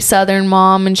this sweet Southern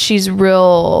mom, and she's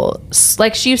real.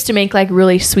 Like she used to make like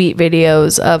really sweet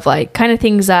videos of like kind of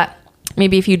things that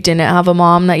maybe if you didn't have a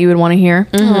mom that you would want to hear.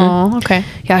 Oh, okay.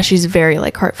 Yeah, she's very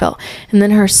like heartfelt. And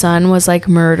then her son was like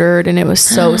murdered, and it was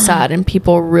so sad, and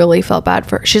people really felt bad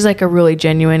for her. She's like a really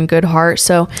genuine good heart.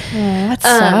 So That's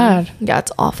sad. yeah,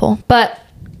 it's awful. But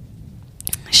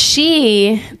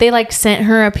they like sent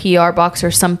her a PR box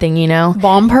or something, you know.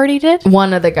 Bomb Party did?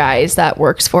 One of the guys that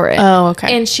works for it. Oh,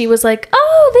 okay. And she was like,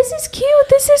 "Oh, this is cute.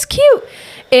 This is cute."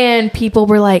 And people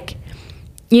were like,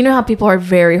 you know how people are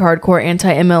very hardcore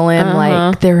anti-MLM,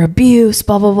 like their abuse,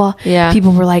 blah, blah, blah. Yeah.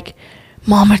 People were like,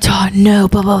 Mama Tot, no,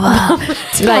 blah, blah, blah.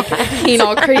 Like, being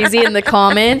all crazy in the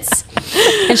comments.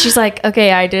 And she's like,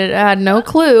 okay, I had no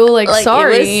clue. Like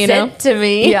sorry, it was you know. sent to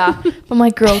me. Yeah. I'm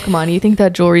like, girl, come on. You think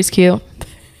that jewelry's cute?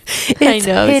 It's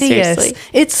know, hideous. seriously.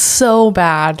 It's so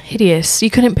bad. Hideous. You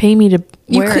couldn't pay me to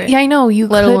wear it. Yeah, I know. You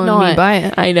Let could alone not me buy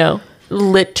it. I know.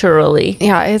 Literally.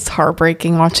 Yeah, it's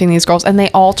heartbreaking watching these girls, and they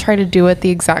all try to do it the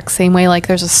exact same way. Like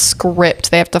there's a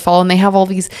script they have to follow, and they have all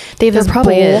these. They have this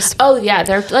probably bowl. is. Oh yeah,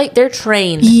 they're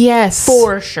trained. Yes,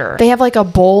 For sure. They have like a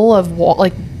bowl of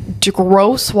like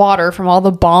gross water from all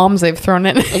the bombs they've thrown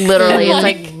in. Literally, it's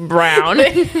like brown.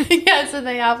 Yes, and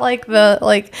they have like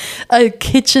a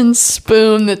kitchen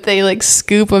spoon that they like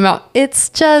scoop them out. It's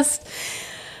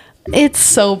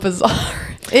so bizarre.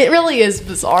 It really is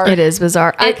bizarre. It is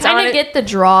bizarre. I It's kind on of it- get the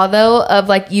draw though of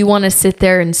like you want to sit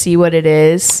there and see what it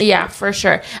is. Yeah, for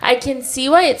sure. I can see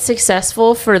why it's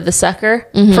successful for the sucker.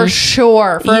 For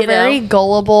sure. For You a very know?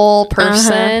 gullible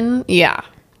person. Yeah.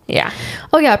 Yeah.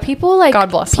 Oh yeah, people like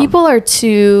God bless them. people are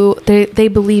too they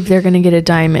believe they're gonna get a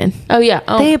diamond. Oh yeah.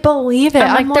 Oh, They believe it.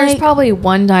 I'm like, there's probably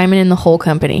one diamond in the whole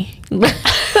company.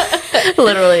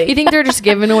 literally. You think they're just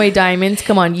giving away diamonds?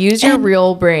 Come on, use your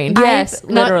real brain. Yes,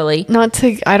 literally. Not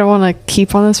to, I don't want to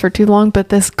keep on this for too long, but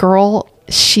this girl,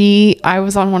 I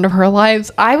was on one of her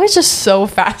lives. I was just so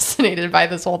fascinated by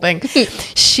this whole thing.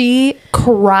 She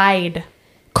cried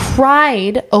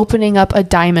opening up a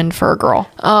diamond for a girl.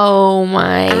 Oh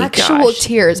my Actual gosh.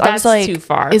 tears. I was That's like, too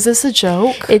far. is this a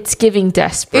joke? It's giving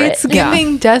desperate. It's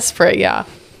giving desperate, yeah.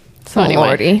 So Oh, anyway.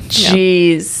 Lordy.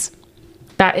 Jeez.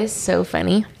 That is so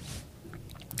funny.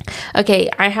 Okay,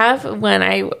 I have some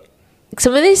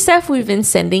of this stuff we've been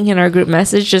sending in our group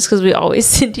message just because we always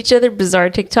send each other bizarre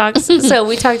TikToks. So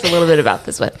we talked a little bit about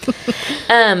this one.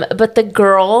 But the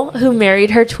girl who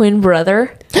married her twin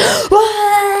brother.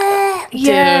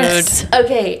 Yes.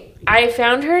 Okay, I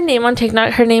found her name on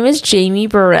TikTok. Her name is Jamie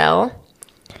Burrell.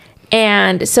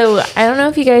 And so I don't know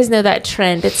if you guys know that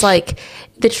trend. It's like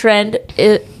the trend,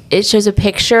 it shows a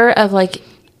picture of like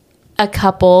a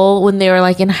couple when they were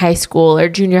like in high school or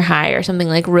junior high or something,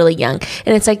 like really young.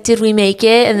 And it's like, did we make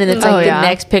it? And then it's like the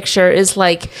next picture is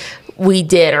like, we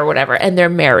did or whatever. And they're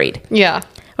married. Yeah.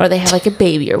 Or they have like a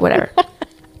baby or whatever.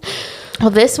 Well,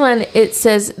 this one, it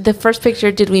says the first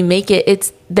picture, did we make it?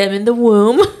 It's them in the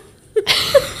womb.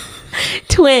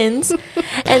 Twins.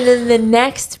 And then the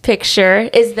next picture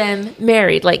is them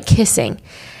married, like kissing.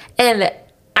 And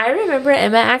I remember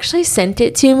Emma actually sent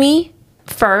it to me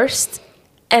first.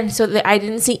 And so that I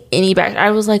didn't see any back. I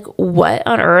was like, what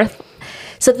on earth?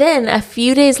 So then a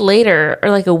few days later, or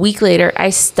like a week later, I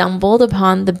stumbled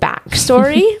upon the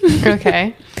backstory.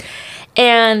 Okay.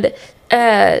 And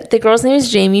the girl's name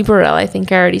is Jamie Burrell. I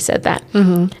think I already said that.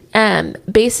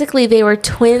 Basically, they were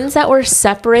twins that were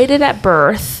separated at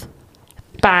birth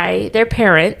by their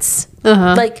parents.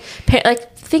 Like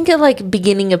think of like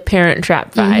beginning of Parent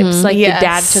Trap vibes. Like Yes. the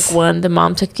dad took one, the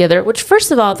mom took the other. Which,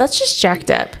 first of all, that's just jacked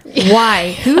up.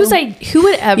 Why? Who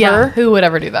would ever? Yeah. Who would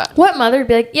ever do that? What mother would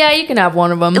be like, yeah, you can have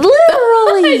one of them? Literally.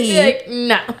 I'd be like,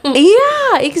 no.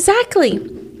 Yeah, exactly.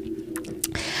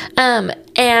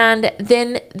 And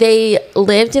then they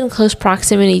lived in close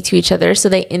proximity to each other. So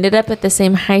they ended up at the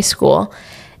same high school.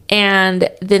 And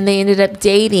then they ended up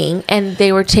dating, and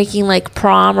they were taking like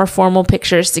prom or formal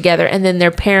pictures together. And then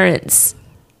their parents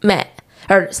met,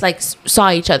 or like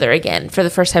saw each other again for the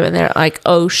first time. And they're like,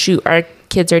 oh shoot, our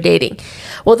kids are dating.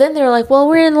 Well, then they're like, well,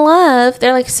 we're in love.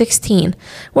 They're like 16.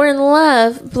 We're in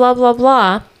love, blah, blah,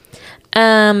 blah.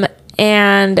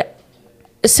 And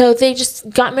so they just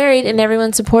got married, and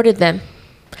everyone supported them,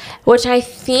 which I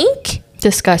think,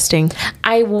 Disgusting.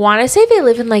 I want to say they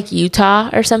live in like Utah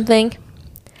or something,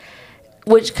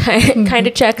 which kind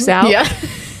of checks out. Yeah.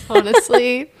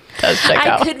 Honestly, does check I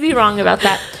out. could be wrong about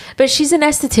that, but she's an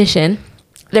esthetician.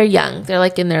 They're young. They're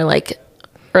like in their like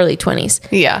early 20s.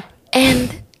 Yeah.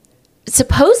 And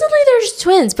supposedly they're just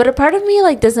twins, but a part of me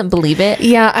like doesn't believe it.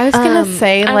 Yeah, I was gonna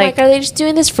say I'm like are they just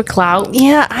doing this for clout?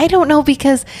 yeah, I don't know,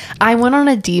 because I went on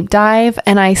a deep dive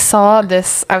and I saw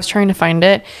this. I was trying to find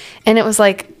it, and it was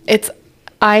like,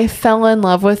 I fell in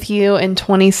love with you in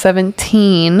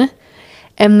 2017.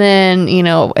 And then, you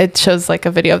know, it shows like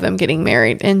a video of them getting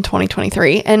married in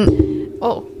 2023.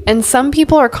 And some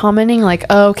people are commenting like,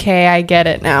 okay, I get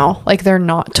it now. Like, they're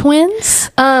not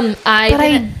twins.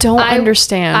 I don't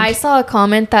understand. I saw a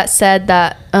comment that said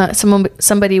that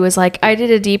somebody was like, I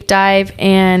did a deep dive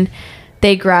and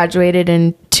they graduated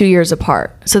in 2 years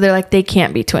apart. So they're like, they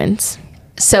can't be twins.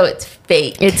 So it's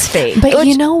fake. It's fake. But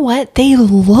you know what? They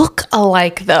look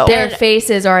alike though. Their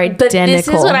faces are identical. But this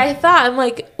is what I thought. I'm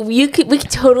like, we could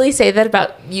totally say that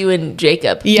about you and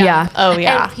Jacob. Yeah. Oh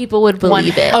yeah. And people would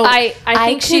believe it. Oh, I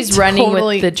think could she's running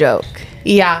totally- with the joke.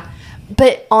 Yeah.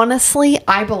 But honestly,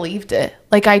 I believed it.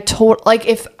 Like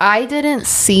if I didn't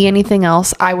see anything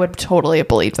else, I would totally have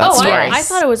believed that story. I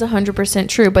thought it was 100%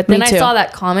 true, but then Me I too. saw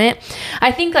that comment.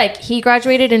 I think like he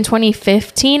graduated in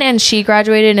 2015 and she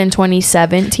graduated in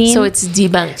 2017. So it's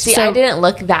debunked. See, So- I didn't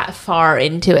look that far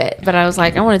into it, but I was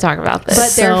like, I want to talk about this.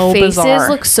 but their so faces bizarre.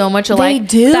 look so much alike. They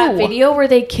do. That video where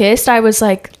they kissed, I was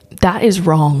like, that is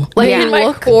wrong. Like Yeah. in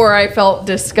my core, I felt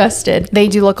disgusted. They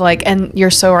do look like, and you're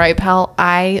so right, pal.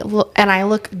 I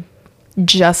look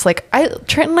just like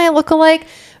Trent and I look alike,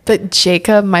 but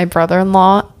Jacob, my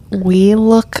brother-in-law, we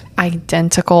look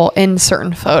identical in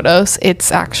certain photos.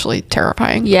 It's actually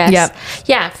terrifying. Yes. Yep.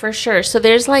 Yeah, for sure. So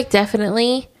there's like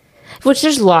definitely, which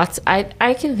there's lots.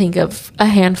 I can think of a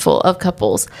handful of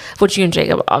couples, which you and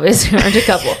Jacob obviously aren't a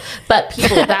couple, but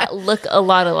people that look a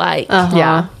lot alike. Uh-huh.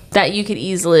 Yeah. That you could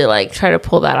easily like try to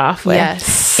pull that off with.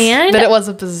 Yes. And but it was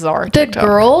a bizarre The TikTok.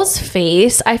 girl's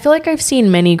face, I feel like I've seen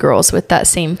many girls with that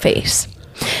same face.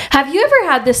 Have you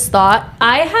ever had this thought?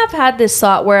 I have had this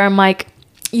thought where I'm like,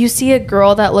 you see a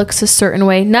girl that looks a certain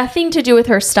way, nothing to do with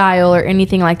her style or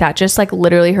anything like that, just like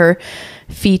literally her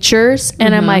features.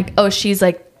 And I'm like, oh, she's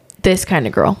like this kind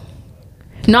of girl.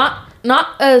 Not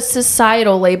a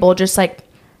societal label, just like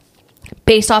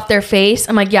based off their face.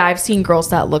 I'm like, yeah, I've seen girls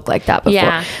that look like that before.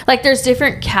 Yeah. Like there's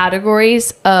different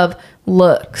categories of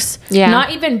looks. Yeah.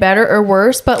 Not even better or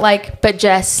worse, but like But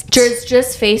just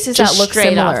just faces Just that look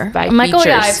straight off similar. by I'm like, oh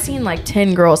yeah, features. I've seen like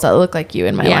 10 girls that look like you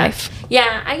in my life.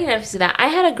 Yeah, I can have to see that. I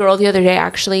had a girl the other day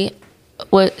actually.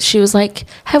 She was like,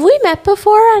 "Have we met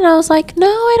before?" And I was like, "No,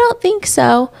 I don't think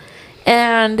so."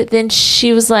 And then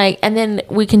she was like, and then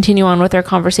we continue on with our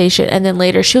conversation. And then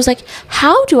later she was like,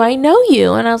 "How do I know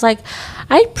you?" And I was like,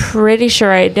 "I'm pretty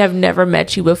sure I have never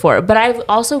met you before." But I've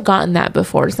also gotten that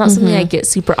before. It's not something I get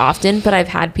super often, but I've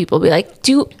had people be like,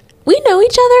 "Do we know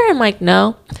each other?" I'm like,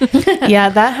 "No." Yeah,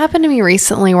 that happened to me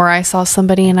recently where I saw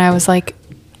somebody and I was like,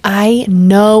 I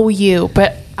know you,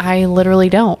 but I literally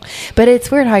don't. But it's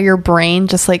weird how your brain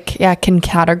just like, can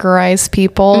categorize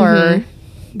people or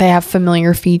they have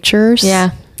familiar features.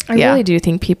 Yeah. I really do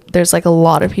think there's like a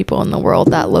lot of people in the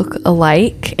world that look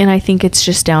alike, and I think it's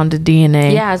just down to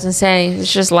DNA. Yeah, I was gonna say,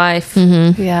 it's just life.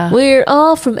 Yeah. We're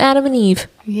all from Adam and Eve.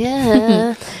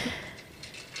 Yeah.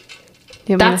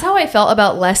 That's how I felt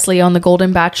about Leslie on The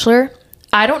Golden Bachelor.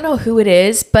 I don't know who it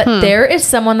is, but there is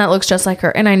someone that looks just like her.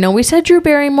 And I know we said Drew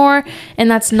Barrymore, and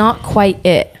that's not quite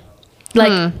it.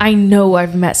 Like, I know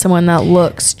I've met someone that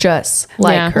looks just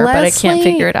like Yeah. her, but I can't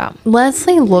figure it out.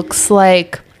 Leslie looks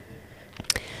like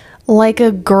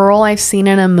a girl I've seen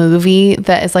in a movie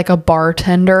that is like a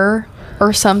bartender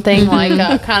or something, like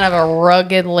a kind of a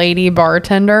rugged lady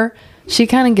bartender. She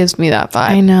kind of gives me that vibe.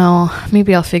 I know.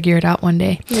 Maybe I'll figure it out one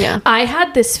day. Yeah. I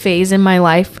had this phase in my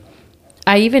life.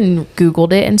 I even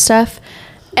Googled it and stuff.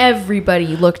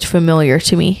 Everybody looked familiar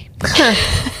to me.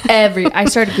 I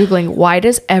started Googling, why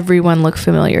does everyone look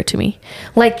familiar to me?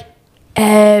 Like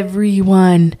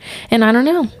everyone. And I don't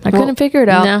know. I couldn't figure it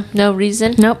out. No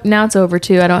reason. Nope. Now it's over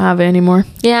too. I don't have it anymore.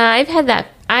 Yeah, I've had that.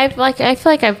 I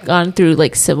feel like I've gone through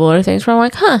like similar things where I'm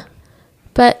like, huh.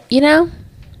 But you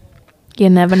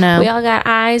never know. we all got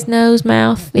eyes, nose,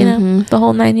 mouth, know, the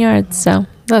whole 9 yards. So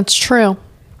That's true.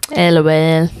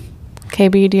 LOL.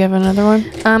 KB, do you have another one?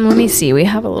 Let me see. We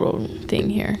have a little thing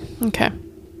here. Okay.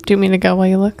 Do you want me to go while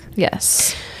you look?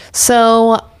 Yes.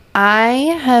 So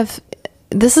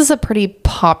this is a pretty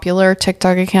popular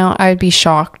TikTok account. I'd be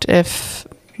shocked if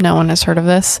no one has heard of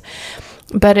this.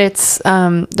 But it's,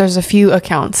 there's a few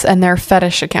accounts and they're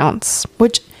fetish accounts,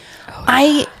 which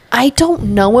I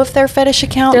don't know if they're fetish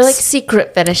accounts. they're like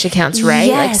secret fetish accounts, right?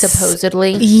 Yes. Like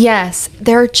supposedly. Yes,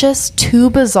 they're just too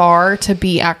bizarre to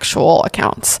be actual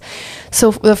accounts.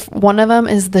 So one of them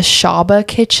is the Shaba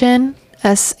Kitchen,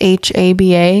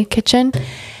 Shaba Kitchen,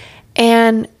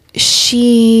 and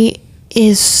she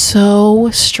is so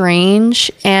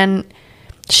strange. And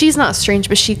she's not strange,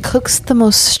 but she cooks the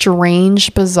most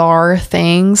strange, bizarre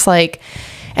things. Like,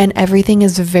 and everything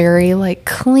is very like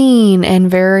clean and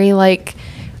very like.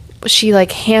 She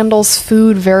like handles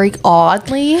food very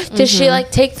oddly. Does she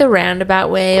like take the roundabout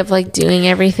way of like doing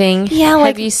everything? Yeah,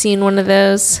 like- have you seen one of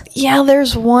those? Yeah,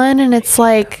 there's one and it's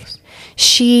like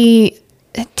she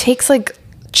takes like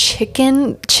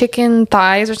chicken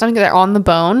thighs or something that are on the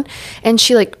bone and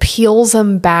she like peels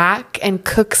them back and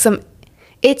cooks them.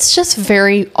 It's just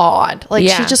very odd. Like she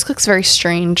Yeah. just cooks very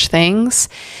strange things.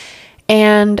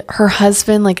 And her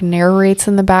husband like narrates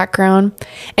in the background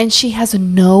and she has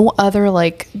no other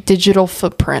like digital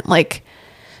footprint, like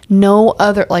no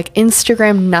other like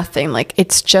Instagram, nothing. Like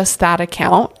it's just that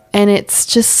account and it's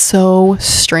just so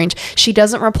strange. She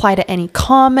doesn't reply to any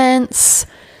comments.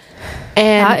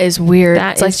 And That is weird.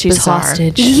 That It's like is she's bizarre.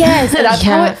 hostage. yes, that's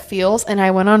how Yeah. it feels. And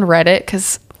I went on Reddit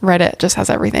because Reddit just has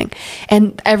everything.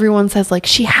 And everyone says like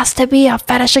she has to be a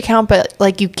fetish account, but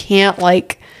like you can't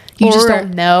like you just Or-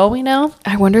 don't know, you know?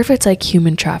 I wonder if it's like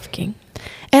human trafficking.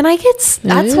 And that's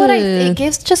what it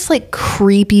gives just like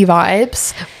creepy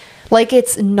vibes. Like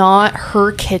it's not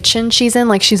her kitchen she's in,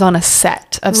 like she's on a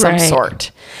set of some Right. sort.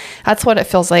 That's what it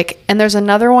feels like. And there's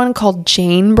another one called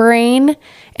Jane Brain,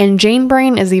 and Jane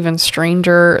Brain is even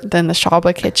stranger than the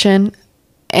Shaba Kitchen.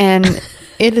 And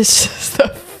it is just the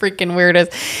freaking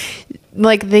weirdest.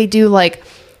 Like they do like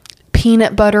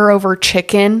peanut butter over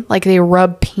chicken, like they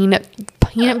rub peanut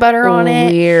butter on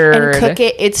it Weird. and cook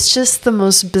it. It's just the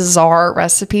most bizarre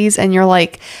recipes and you're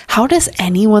like, how does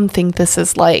anyone think this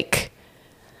is like,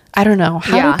 I don't know,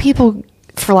 how Yeah. do people,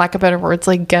 for lack of better words,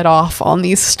 like get off on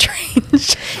these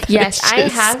strange Yes, I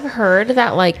fetishes? have heard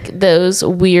that like those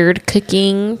weird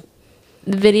cooking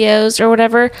videos or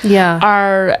whatever Yeah.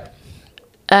 are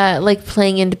like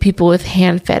playing into people with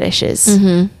hand fetishes.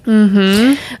 There's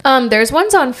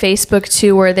ones on Facebook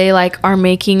too where they like are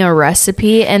making a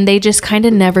recipe and they just kind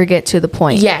of never get to the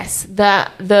point. Yes,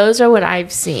 those are what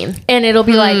I've seen. And it'll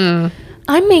be like,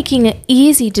 I'm making an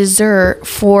easy dessert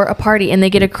for a party, and they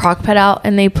get a crock pot out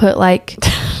and they put like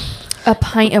a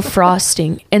pint of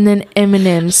frosting and then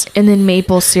M&Ms and then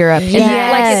maple syrup. And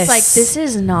like it's like Yes. this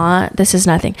is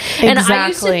nothing. And I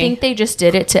used to Exactly. think they just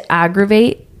did it to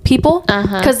aggravate people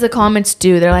because the comments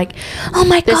do. They're like, oh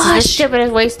my This is the gosh.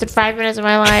 stupidest wasted 5 minutes of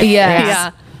my life.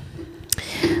 Yes.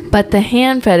 But the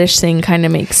hand fetish thing kind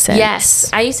of makes sense. Yes,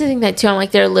 I used to think that too. I'm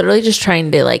like, they're literally just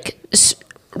trying to like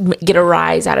get a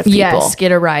rise out of people. Yes,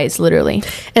 get a rise, literally.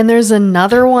 And there's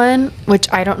another one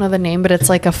which I don't know the name, but it's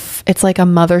like a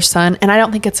mother son, and I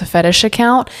don't think it's a fetish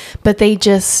account, but they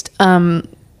just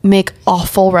make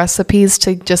awful recipes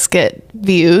to just get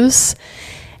views,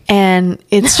 and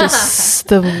it's just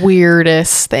the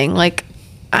weirdest thing. Like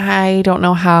I don't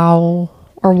know how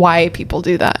or why people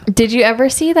do that. Did you ever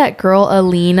see that girl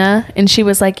Alina? And she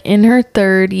was like in her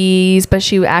 30s, but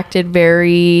she acted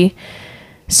very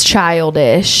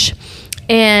childish.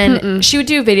 And she would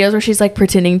do videos where she's like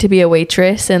pretending to be a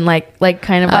waitress and like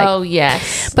kind of like, Oh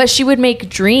yes. but she would make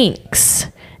drinks.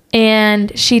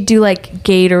 And she'd do like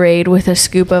Gatorade with a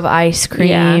scoop of ice cream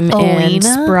Yeah. and Alina?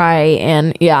 Sprite,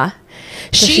 and yeah.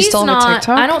 she still have a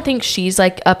TikTok? I don't think she's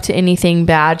like up to anything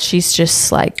bad. She's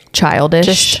just like childish.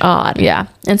 Just odd. Yeah.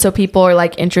 And so people are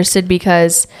like interested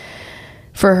because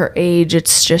for her age,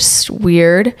 it's just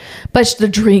weird. But the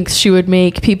drinks she would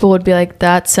make, people would be like,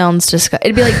 that sounds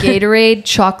disgusting. It'd be like Gatorade,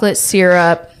 chocolate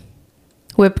syrup,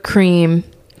 whipped cream,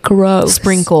 Gross.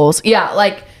 sprinkles. Yeah.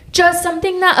 Like just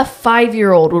something that a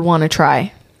 5-year-old would want to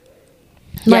try.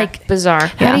 Like bizarre.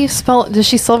 How do you spell it? Does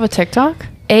she still have a TikTok?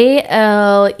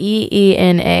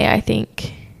 Aleena, I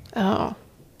think. Oh.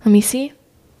 Let me see.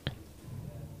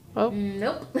 Oh.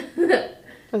 Nope.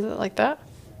 Is it like that?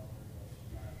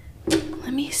 Let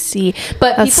Let me see.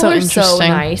 But That's people so are so interesting.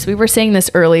 nice. We were saying this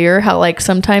earlier, how like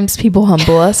sometimes people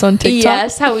humble us on TikTok.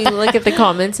 Yes, how we look at the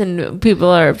comments and people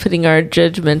are putting our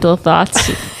judgmental thoughts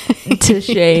to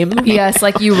shame. Yes,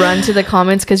 like you run to the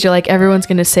comments because you're like, everyone's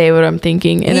going to say what I'm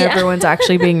thinking, and Yeah. everyone's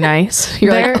actually being nice.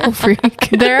 You're like, oh, freak.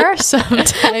 There are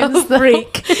sometimes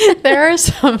there are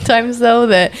sometimes though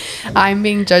that I'm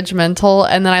being judgmental,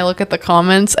 and then I look at the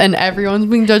comments and everyone's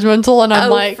being judgmental, and I'm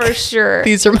like, for sure.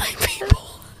 these are my people.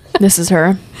 This is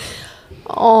her.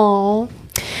 Oh,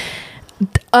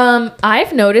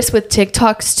 I've noticed with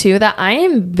TikToks too that I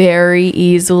am very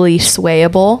easily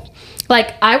swayable.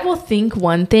 Like I will think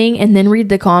one thing and then read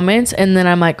the comments, and then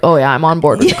I'm like, oh yeah, I'm on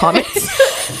board with the comments.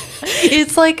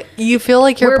 it's like you feel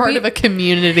like you're Where part we- of a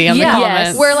community on Yeah, the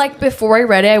comments. where like before I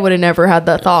read it, I would have never had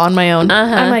that thought on my own.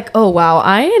 I'm like, oh wow,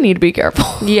 I need to be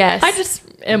careful. Yes. I just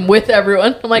am with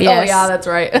everyone. I'm like, oh Yes. yeah, that's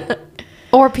right.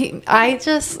 Or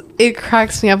it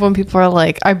cracks me up when people are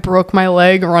like, I broke my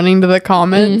leg running to the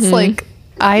comments. Like,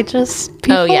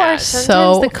 people are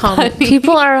so funny.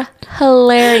 people are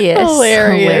hilarious.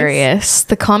 Hilarious.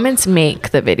 The comments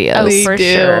make the videos. Oh, They for do.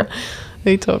 sure.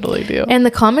 They totally do. And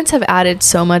the comments have added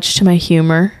so much to my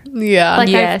humor. Yeah. Like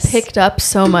Yes. I've picked up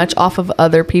so much off of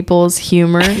other people's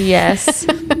humor. Yes.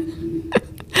 LOL.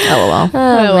 Oh,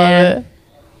 I love man. it.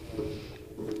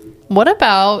 What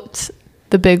about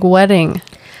the big wedding?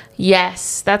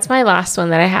 Yes, that's my last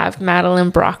one that I have, Madeline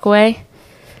Brockway.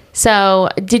 So,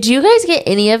 did you guys get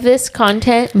any of this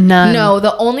content? None. No,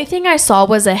 the only thing I saw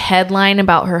was a headline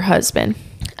about her husband.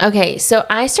 Okay, so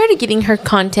I started getting her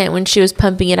content when she was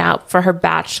pumping it out for her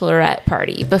bachelorette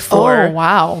party before. Oh,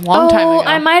 wow. Long time ago.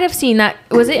 I might have seen that.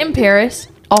 Was it in Paris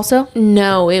also?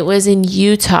 No, it was in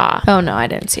Utah. Oh no, I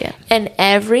didn't see it. And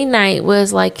every night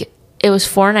was like, it was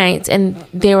 4 nights, and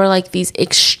they were like these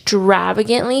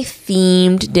extravagantly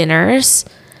themed dinners.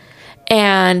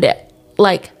 And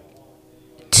like,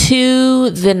 to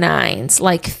the nines,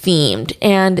 like themed,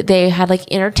 and they had like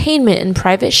entertainment and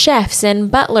private chefs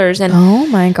and butlers and Oh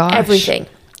my gosh. everything.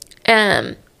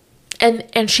 And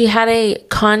she had a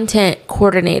content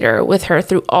coordinator with her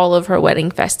through all of her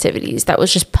wedding festivities that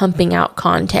was just pumping out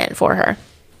content for her.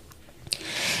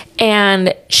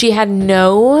 And she had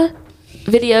no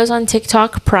videos on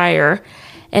TikTok prior,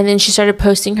 and then she started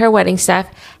posting her wedding stuff.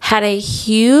 Had a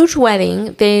huge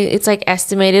wedding. It's like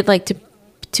estimated like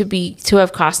to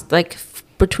have cost like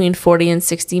between 40 and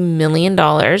 60 million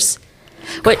dollars.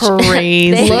 Which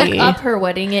Crazy. Look up her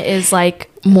wedding. It is like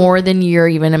more than you're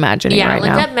even imagining yeah, right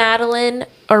look now. up Madeline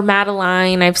or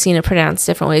Madeline. I've seen it pronounced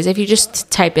different ways. If you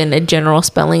just type in a general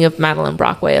spelling of Madeline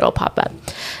Brockway, it'll pop up.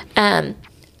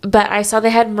 But I saw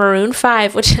they had Maroon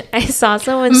 5, which I saw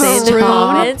someone say in the Maroon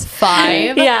comments.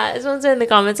 5? Yeah, someone said in the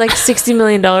comments like $60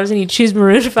 million and you choose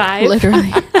Maroon 5.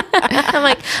 Literally. I'm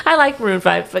like, I like Maroon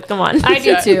 5, but come on. I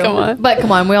do too. Come on. But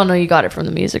come on, we all know you got it from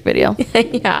the music video.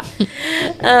 Yeah.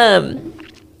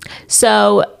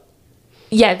 So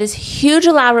yeah, this huge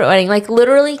elaborate wedding, like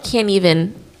literally can't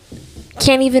even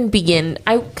begin.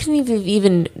 I couldn't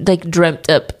even like dreamt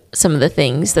up some of the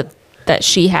things that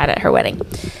she had at her wedding.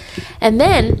 And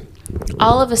then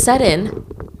all of a sudden,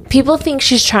 people think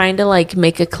she's trying to like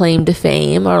make a claim to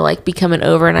fame or like become an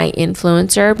overnight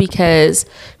influencer because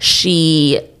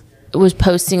she was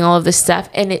posting all of this stuff,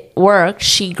 and it worked.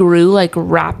 She grew like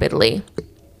rapidly.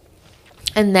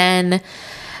 And then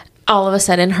all of a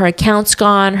sudden her account's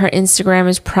gone, her Instagram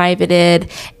is privated,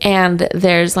 and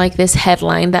there's like this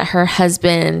headline that her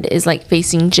husband is like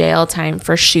facing jail time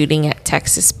for shooting at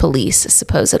Texas police,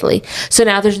 supposedly. So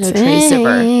now there's no trace of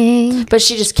her. But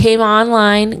she just came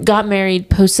online, got married,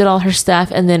 posted all her stuff,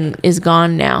 and then is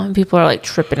gone now. And people are like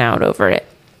tripping out over it.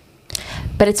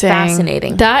 But it's Dang.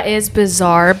 fascinating. That is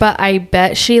bizarre, but I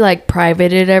bet she like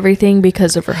privated everything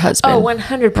because of her husband. Oh,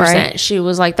 100%. Right? She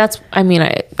was like, that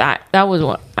was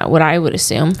what I would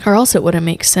assume. Or else it wouldn't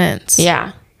make sense.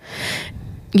 Yeah.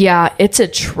 Yeah, it's a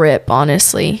trip,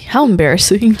 honestly. How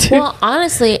embarrassing, too. Well,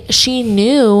 honestly, she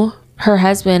knew her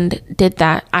husband did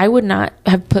that. I would not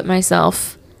have put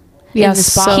myself in the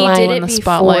spotlight. He did it in the before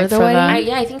spotlight the for wedding?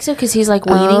 that. I think so, because he's like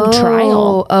waiting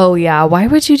trial. Oh, yeah. Why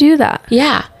would you do that?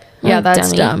 Yeah. Yeah, Oh, that's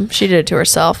dummy. dumb. She did it to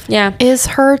herself. Yeah. Is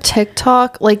her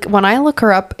TikTok, like when I look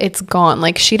her up, it's gone.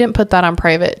 Like she didn't put that on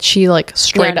private. She like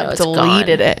straight no, up it's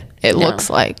deleted gone. it. It No.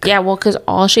 looks like. Yeah, well, because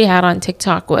all she had on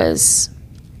TikTok was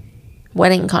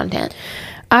wedding content.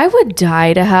 I would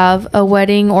die to have a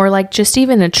wedding or like just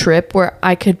even a trip where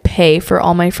I could pay for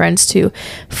all my friends to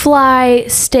fly,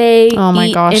 stay, Oh my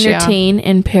eat, gosh, yeah. entertain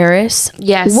in Paris.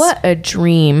 Yes. What a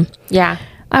dream. Yeah.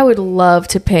 I would love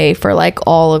to pay for like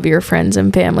all of your friends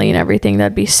and family and everything.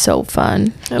 That'd be so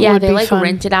fun. Yeah, they like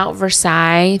rented out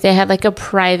Versailles. They had like a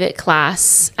private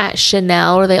class at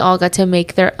Chanel where they all got to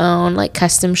make their own like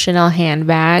custom Chanel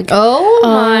handbag. Oh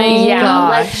my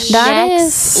Like, That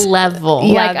next is- level.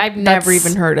 Yeah, Like, I've never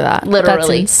even heard of that.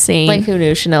 literally That's insane. Like, who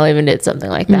knew Chanel even did something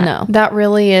like that? No. That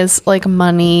really is like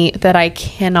money that I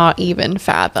cannot even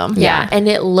fathom. Yeah, and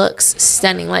it looks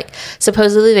stunning. Like,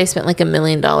 supposedly they spent like $1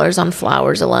 million on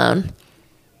flowers alone.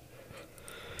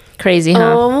 Crazy,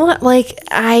 huh? Oh, like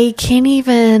I can't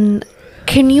even.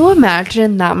 Can you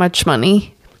imagine that much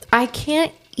money? I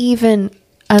can't even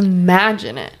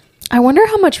imagine it. I wonder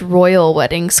how much royal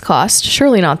weddings cost.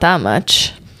 Surely not that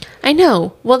much. I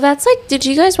know. Well, that's like, did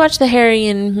you guys watch the Harry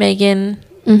and Meghan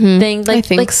thing? Like, I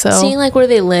think like so. Seeing like where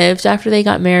they lived after they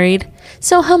got married.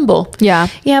 So humble. Yeah.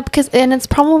 Yeah, because and it's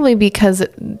probably because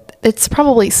it's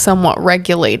probably somewhat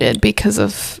regulated because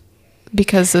of their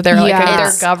like Yeah. their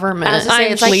It's- government. I was gonna say,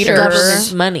 it's like the leaders.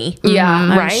 government's money. Yeah.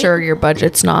 I'm Right? sure your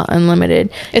budget's not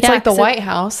unlimited. It's Yeah, like the 'cause White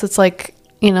House. It's like,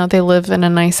 you know, they live in a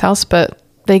nice house, but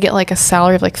they get like a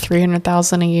salary of like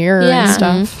 $300,000 a year Yeah. and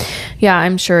stuff. Yeah,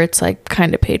 I'm sure it's like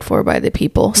kind of paid for by the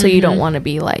people. So you don't want to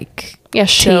be like Yeah,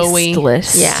 showy.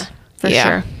 tasteless. Yeah, for Yeah.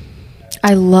 sure.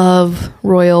 I love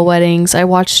royal weddings. I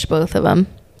watched both of them,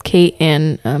 Kate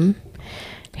and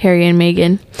Harry and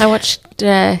Meghan. I watched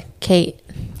Kate.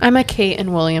 I'm a Kate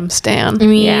and William stan.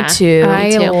 Me Yeah, too.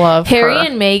 I too. love Harry her.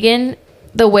 and Meghan.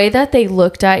 The way that they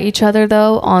looked at each other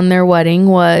though on their wedding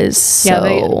was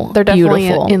so they're definitely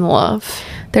beautiful. in love.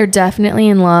 They're definitely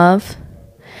in love.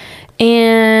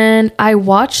 And I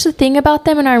watched the thing about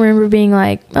them and I remember being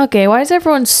like, okay, why is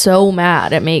everyone so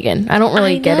mad at Meghan? I don't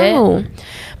really get it.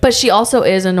 But she also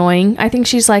is annoying. I think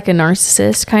she's like a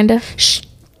narcissist, kind of.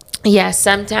 Yeah,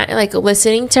 sometimes like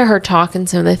listening to her talk and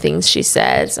some of the things she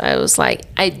says, I was like,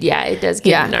 it does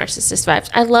give me narcissist vibes.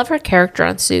 I love her character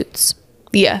on Suits.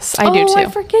 Yes, I do too. I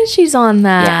forget she's on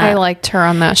that. Yeah. I liked her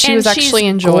on that. She And was she's actually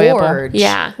enjoyable. gorge.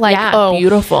 Yeah, Like, yeah,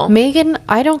 beautiful. Meghan,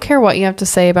 I don't care what you have to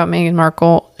say about Meghan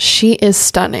Markle. She is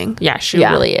stunning. Yeah, she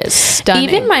Yeah. really is. Stunning.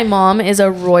 Even my mom is a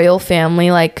royal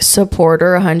family like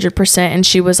supporter 100%, and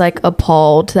she was like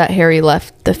appalled that Harry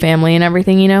left the family and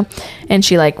everything, you know, and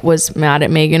she like was mad at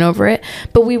Meghan over it.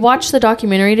 But we watched the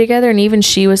documentary together, and even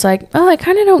she was like, oh, I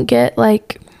kind of don't get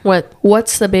like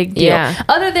what's the big deal, Yeah.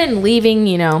 other than leaving,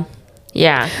 you know,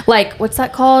 Yeah. like what's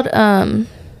that called,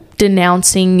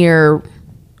 denouncing your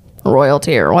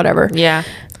royalty or whatever. Yeah.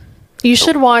 You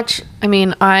should watch. I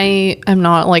mean, I am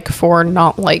not like for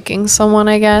not liking someone,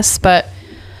 I guess, but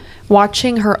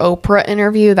watching her Oprah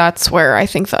interview, that's where I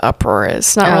think the uproar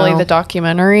is. Not really Oh. the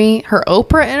documentary. Her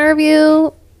Oprah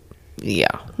interview, yeah,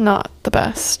 not the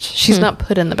best. She's not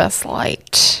put in the best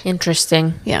light.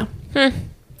 Interesting. Yeah.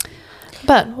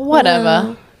 But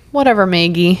whatever. Whatever,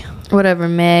 Maggie. Whatever,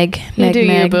 Meg. You Meg, do you,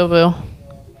 Meg. boo boo.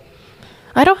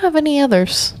 I don't have any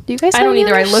others. Do you guys I have don't any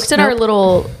either. I others? looked at our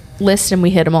little list and we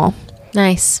hit them all.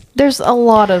 Nice. There's a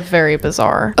lot of very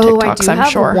bizarre TikToks, I'm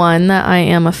sure. one that I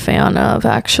am a fan of,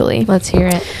 actually. Let's hear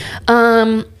it.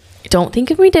 Don't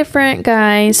think of me different,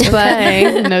 guys, but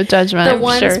Okay, no judgment. the I'm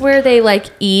ones sure. where they like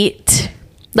eat,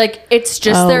 like it's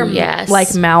just Oh, their yes.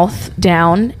 like mouth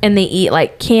down, and they eat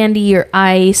like candy or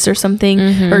ice or something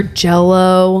or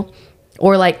Jello.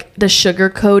 Or like the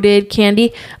sugar coated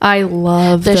candy. I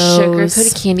love The those. sugar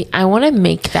coated candy. I want to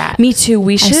make that. Me too.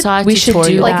 We should. saw a We should do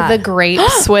tutorial. like that. the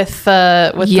grapes with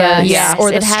the yes, Yes, or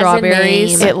the it has a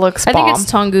strawberries. name. It looks I think bomb.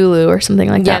 it's Tongulu or something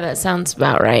like Yeah, that. that sounds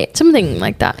about right. Something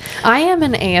like that. I am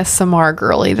an ASMR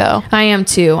girly though. I am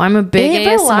too. I'm a big It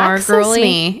ASMR relaxes girly.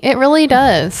 me. It really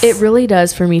does. It really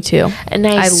does for me too. A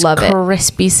nice, I love it.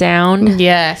 crispy sound.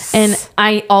 yes. And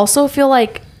I also feel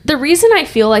like the reason I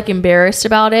feel like embarrassed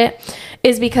about it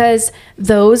is because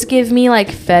those give me like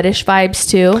fetish vibes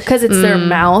too, because it's their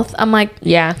mouth. I'm like,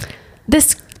 Yeah.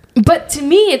 this, but to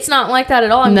me, it's not like that at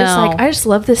all. I'm just No. like, I just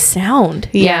love this sound.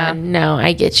 Yeah, no,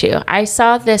 I get you. I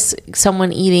saw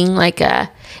someone eating like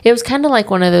it was kind of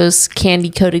like one of those candy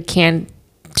coated canned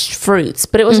fruits,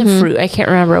 but it wasn't fruit. I can't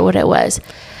remember what it was,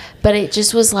 but it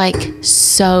just was like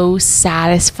so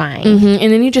satisfying.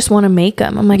 And then you just want to make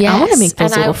them. I'm like, I want to make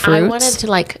those and little fruits. I wanted to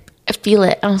like feel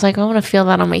it. I was like, I want to feel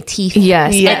that on my teeth.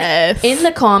 Yes. Yes. And in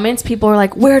the comments, people are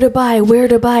like, where to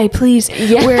buy, please.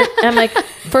 Yeah. Where, I'm like,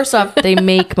 first off, they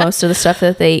make most of the stuff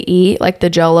that they eat, like the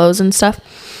Jellos and stuff.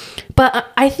 But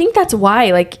I think that's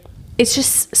why, like, it's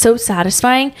just so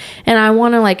satisfying. And I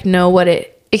want to like know what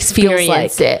it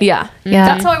experience it. Yeah. Yeah.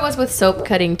 That's how I was with soap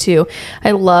cutting too.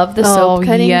 I love the soap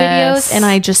cutting yes. videos, and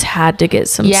I just had to get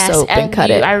some soap and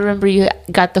cut it. I remember you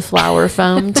got the flour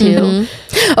foam too.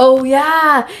 Oh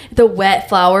yeah, the wet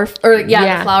flour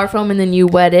the flour foam, and then you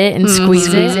wet it and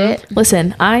squeeze it.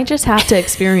 Listen, I just have to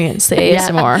experience the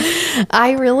ASMR.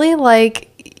 I really like.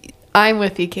 I'm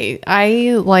with you, Kate.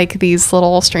 I like these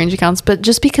little strange accounts, but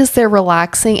just because they're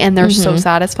relaxing and they're so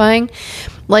satisfying.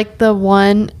 Like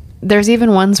there's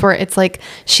even ones where it's like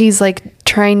she's like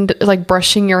trying to like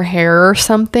brushing your hair or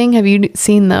something. Have you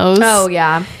seen those? Oh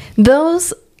yeah,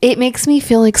 those. It makes me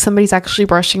feel like somebody's actually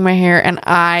brushing my hair, and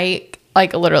I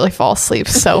like literally fall asleep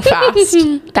so fast.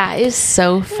 That is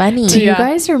so funny. Do you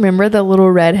guys remember the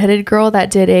little redheaded girl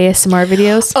that did ASMR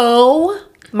videos? Oh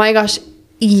my gosh.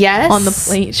 Yes. On the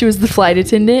plane. She was the flight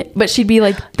attendant, but she'd be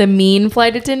like the mean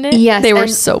flight attendant. Yes. They were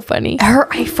so funny.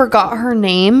 I forgot her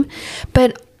name,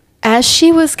 but as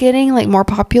she was getting like more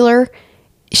popular,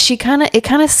 it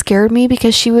kind of scared me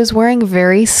because she was wearing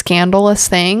very scandalous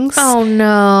things. Oh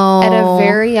no. At a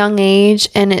very young age,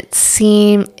 and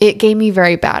it gave me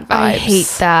very bad vibes. I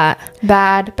hate that.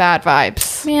 Bad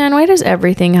vibes. Man, why does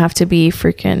everything have to be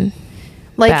freaking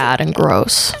Like bad and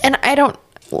gross? And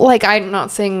I'm not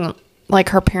saying like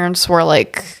her parents were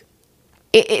like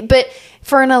but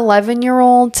for an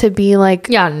 11-year-old to be like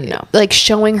like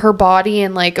showing her body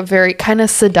and like a very kind of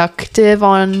seductive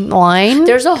online.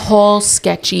 There's a whole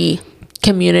sketchy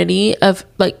community of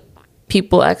like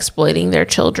people exploiting their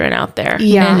children out there.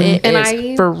 Yeah. And it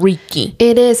is freaky.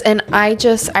 It is. And I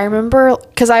remember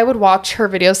because I would watch her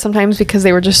videos sometimes because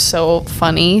they were just so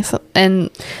funny. And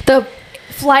the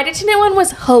flight attendant one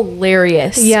was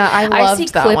hilarious. Yeah, I see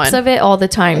that clips of it all the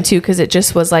time too because it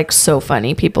just was like so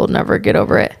funny. People never get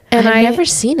over it. And I've never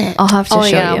seen it. I'll have to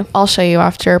show you. I'll show you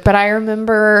after. But I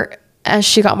remember as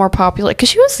she got more popular because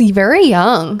she was very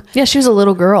young. Yeah, she was a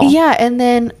little girl. Yeah, and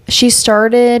then she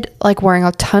started like wearing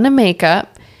a ton of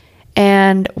makeup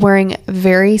and wearing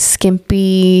very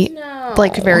skimpy,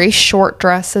 like very short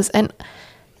dresses and.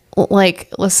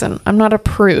 Like, listen, I'm not a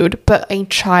prude, but a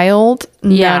child,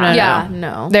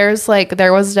 no. There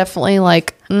was definitely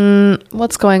like,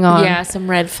 what's going on? Yeah, some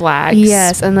red flags.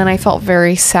 Yes, and then I felt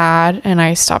very sad, and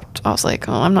I stopped. I was like,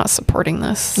 oh, I'm not supporting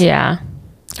this. Yeah,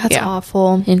 that's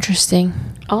awful. Interesting.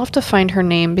 I'll have to find her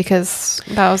name because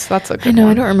that's a good.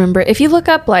 I don't remember. If you look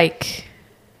up like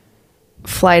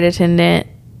flight attendant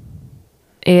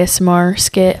ASMR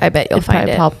skit, I bet you'll find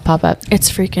it. Pop up.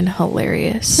 It's freaking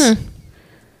hilarious.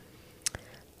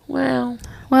 Wow.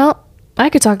 Well, I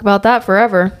could talk about that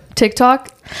forever.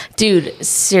 TikTok, dude.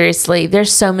 Seriously,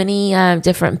 there's so many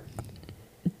different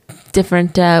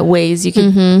ways you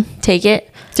can take it.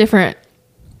 Different,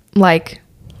 like,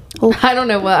 I don't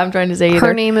know what I'm trying to say either.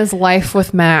 Her name is Life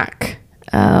with Mac.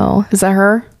 Oh, is that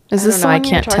her? Is this? I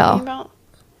can't tell. About?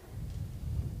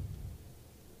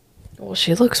 Well,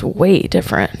 she looks way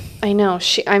different. I know.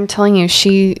 I'm telling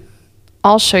you,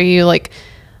 I'll show you. Like,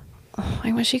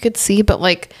 I wish you could see, but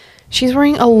like, she's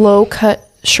wearing a low cut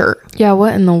shirt. Yeah,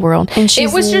 what in the world? And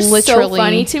it was just so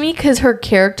funny to me because her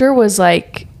character was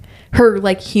like, her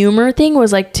like humor thing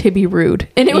was like to be rude,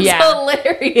 and it was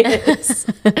hilarious.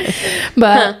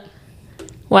 But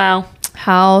wow,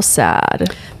 how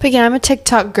sad. But yeah, I'm a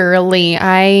TikTok girly.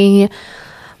 I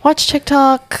watch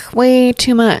TikTok way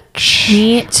too much.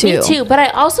 Me too. But I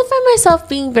also find myself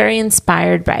being very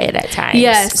inspired by it at times.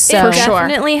 Yes, so it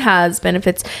definitely has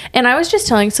benefits. And I was just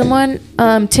telling someone,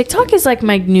 TikTok is like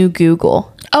my new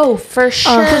Google. Oh, for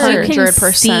sure. Because you can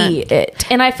see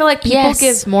it. And I feel like people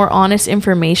give more honest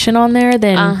information on there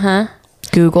than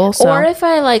Google. So. Or if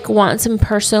I like want some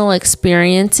personal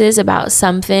experiences about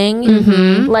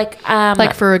something, like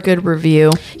for a good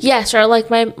review. Yes, or like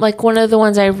one of the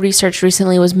ones I researched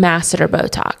recently was masseter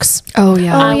Botox. Oh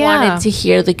yeah. I wanted to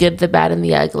hear the good, the bad, and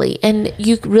the ugly. And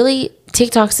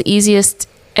TikTok's the easiest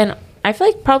and I feel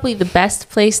like probably the best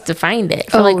place to find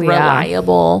it for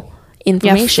reliable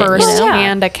information.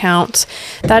 First-hand account.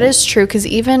 That is true because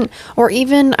even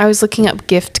I was looking up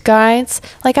gift guides.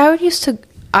 Like I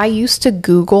used to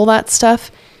Google that stuff,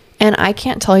 and I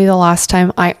can't tell you the last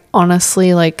time I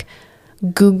honestly like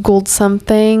Googled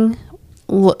something.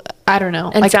 I don't know.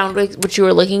 And found what you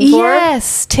were looking for?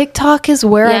 Yes. TikTok is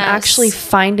where I'm actually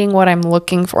finding what I'm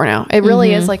looking for now. It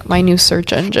really is like my new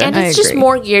search engine. And it's just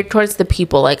more geared towards the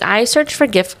people. Like I searched for a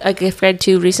gift guide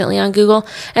too recently on Google,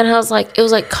 and I was like, it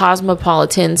was like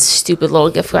Cosmopolitan's stupid little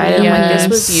gift guide. And I'm like, this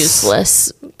was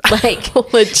useless. Like the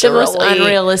most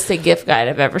unrealistic gift guide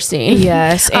I've ever seen.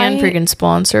 Yes, and freaking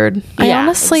sponsored. I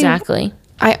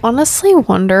honestly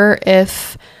wonder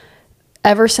if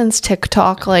ever since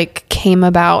TikTok like came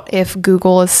about, if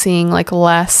Google is seeing like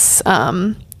less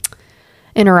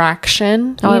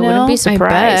interaction, Oh, I you wouldn't know? be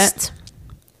surprised.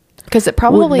 Because it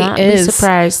probably Would not be is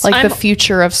surprised. like I'm- the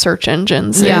future of search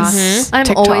engines. Yeah. is I'm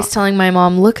TikTok. always telling my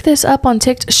mom, look this up on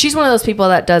TikTok. She's one of those people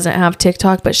that doesn't have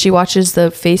TikTok, but she watches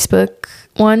the Facebook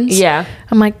ones. Yeah.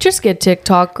 I'm like, just get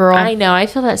TikTok, girl. I know. I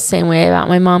feel that same way about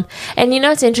my mom. And you know,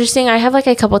 it's interesting. I have like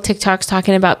a couple TikToks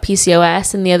talking about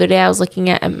PCOS. And the other day I was looking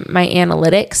at my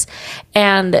analytics,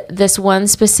 and this one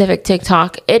specific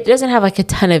TikTok, it doesn't have like a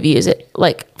ton of views. It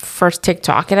like first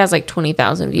TikTok, it has like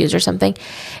 20,000 views or something.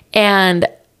 And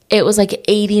it was like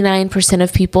 89%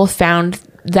 of people found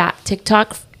that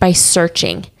TikTok by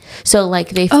searching. So like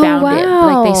they found it,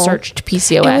 like they wow. searched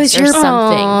PCOS It was or your-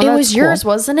 something. It that's was yours,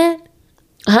 wasn't it?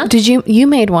 Huh? Did you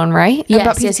made one, right?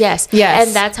 About Yes. Yes.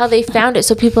 And that's how they found it.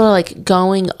 So people are like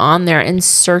going on there and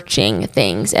searching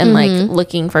things and like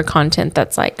looking for content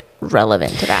that's like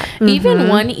relevant to that. Even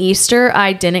one Easter,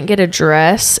 I didn't get a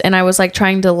dress, and I was like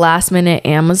trying to last minute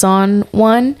Amazon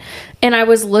one, and I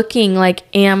was looking like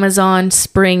Amazon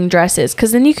spring dresses,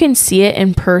 because then you can see it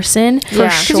in person. For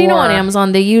Because you know on sure.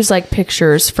 Amazon they use like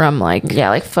pictures from like Yeah,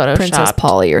 like Photoshop. Princess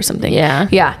Polly or something. Yeah.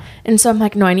 yeah. And so I'm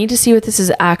like, no, I need to see what this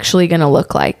is actually gonna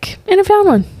look like, and I found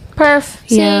one. Perf.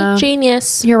 See? Yeah.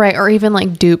 Genius. You're right. Or even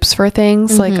like dupes for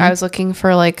things. Like I was looking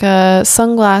for like a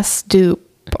sunglass dupe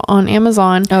on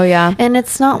Amazon. Oh yeah. And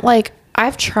it's not like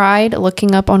I've tried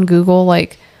looking up on Google,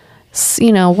 like,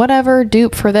 you know, whatever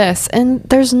dupe for this. And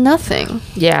there's nothing.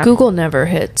 Yeah. Google never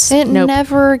hits. It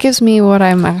never gives me what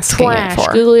I'm asking trash. it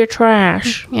for. Google your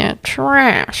trash. Yeah,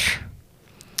 trash.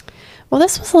 Well,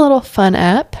 this was a little fun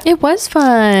ep. It was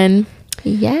fun.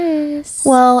 Yes.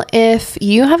 Well, if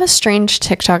you have a strange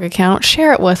TikTok account,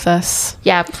 share it with us.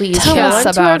 Yeah, please Tell go us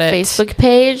onto about our it. Facebook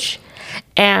page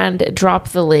and drop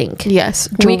the link. Yes,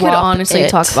 We could drop honestly it.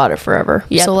 talk about it forever.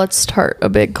 Yep. So let's start a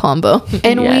big combo.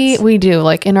 And Yes. we do,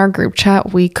 like, in our group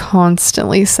chat, we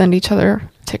constantly send each other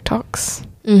TikToks.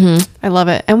 Mm-hmm. I love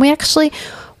it. And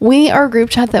we are a group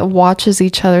chat that watches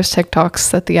each other's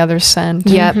TikToks that the others send.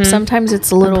 Yep. Sometimes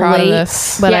it's a little proud of late,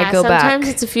 this. but yeah, I go sometimes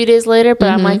back. it's a few days later, but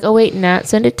I'm like, oh wait, Nat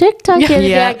sent a TikTok the other day.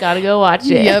 Yeah. I gotta go watch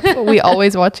it. Yep, we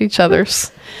always watch each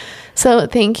other's. So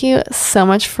thank you so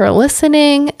much for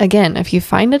listening. Again, if you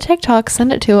find a TikTok,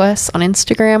 send it to us on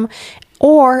Instagram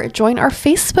or join our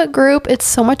Facebook group. It's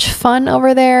so much fun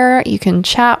over there. You can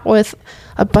chat with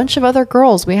a bunch of other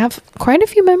girls. We have quite a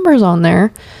few members on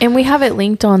there. And we have it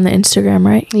linked on the Instagram,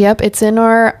 right? Yep, it's in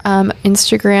our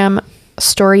Instagram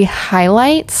story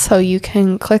highlights. So you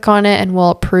can click on it and we'll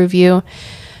approve you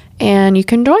and you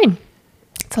can join.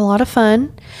 It's a lot of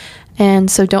fun.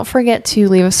 And so don't forget to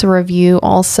leave us a review.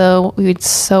 Also, we would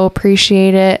so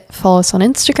appreciate it. Follow us on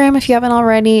Instagram if you haven't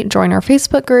already. Join our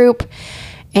Facebook group.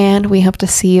 And we hope to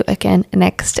see you again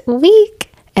next week.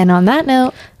 And on that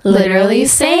note, Literally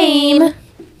same.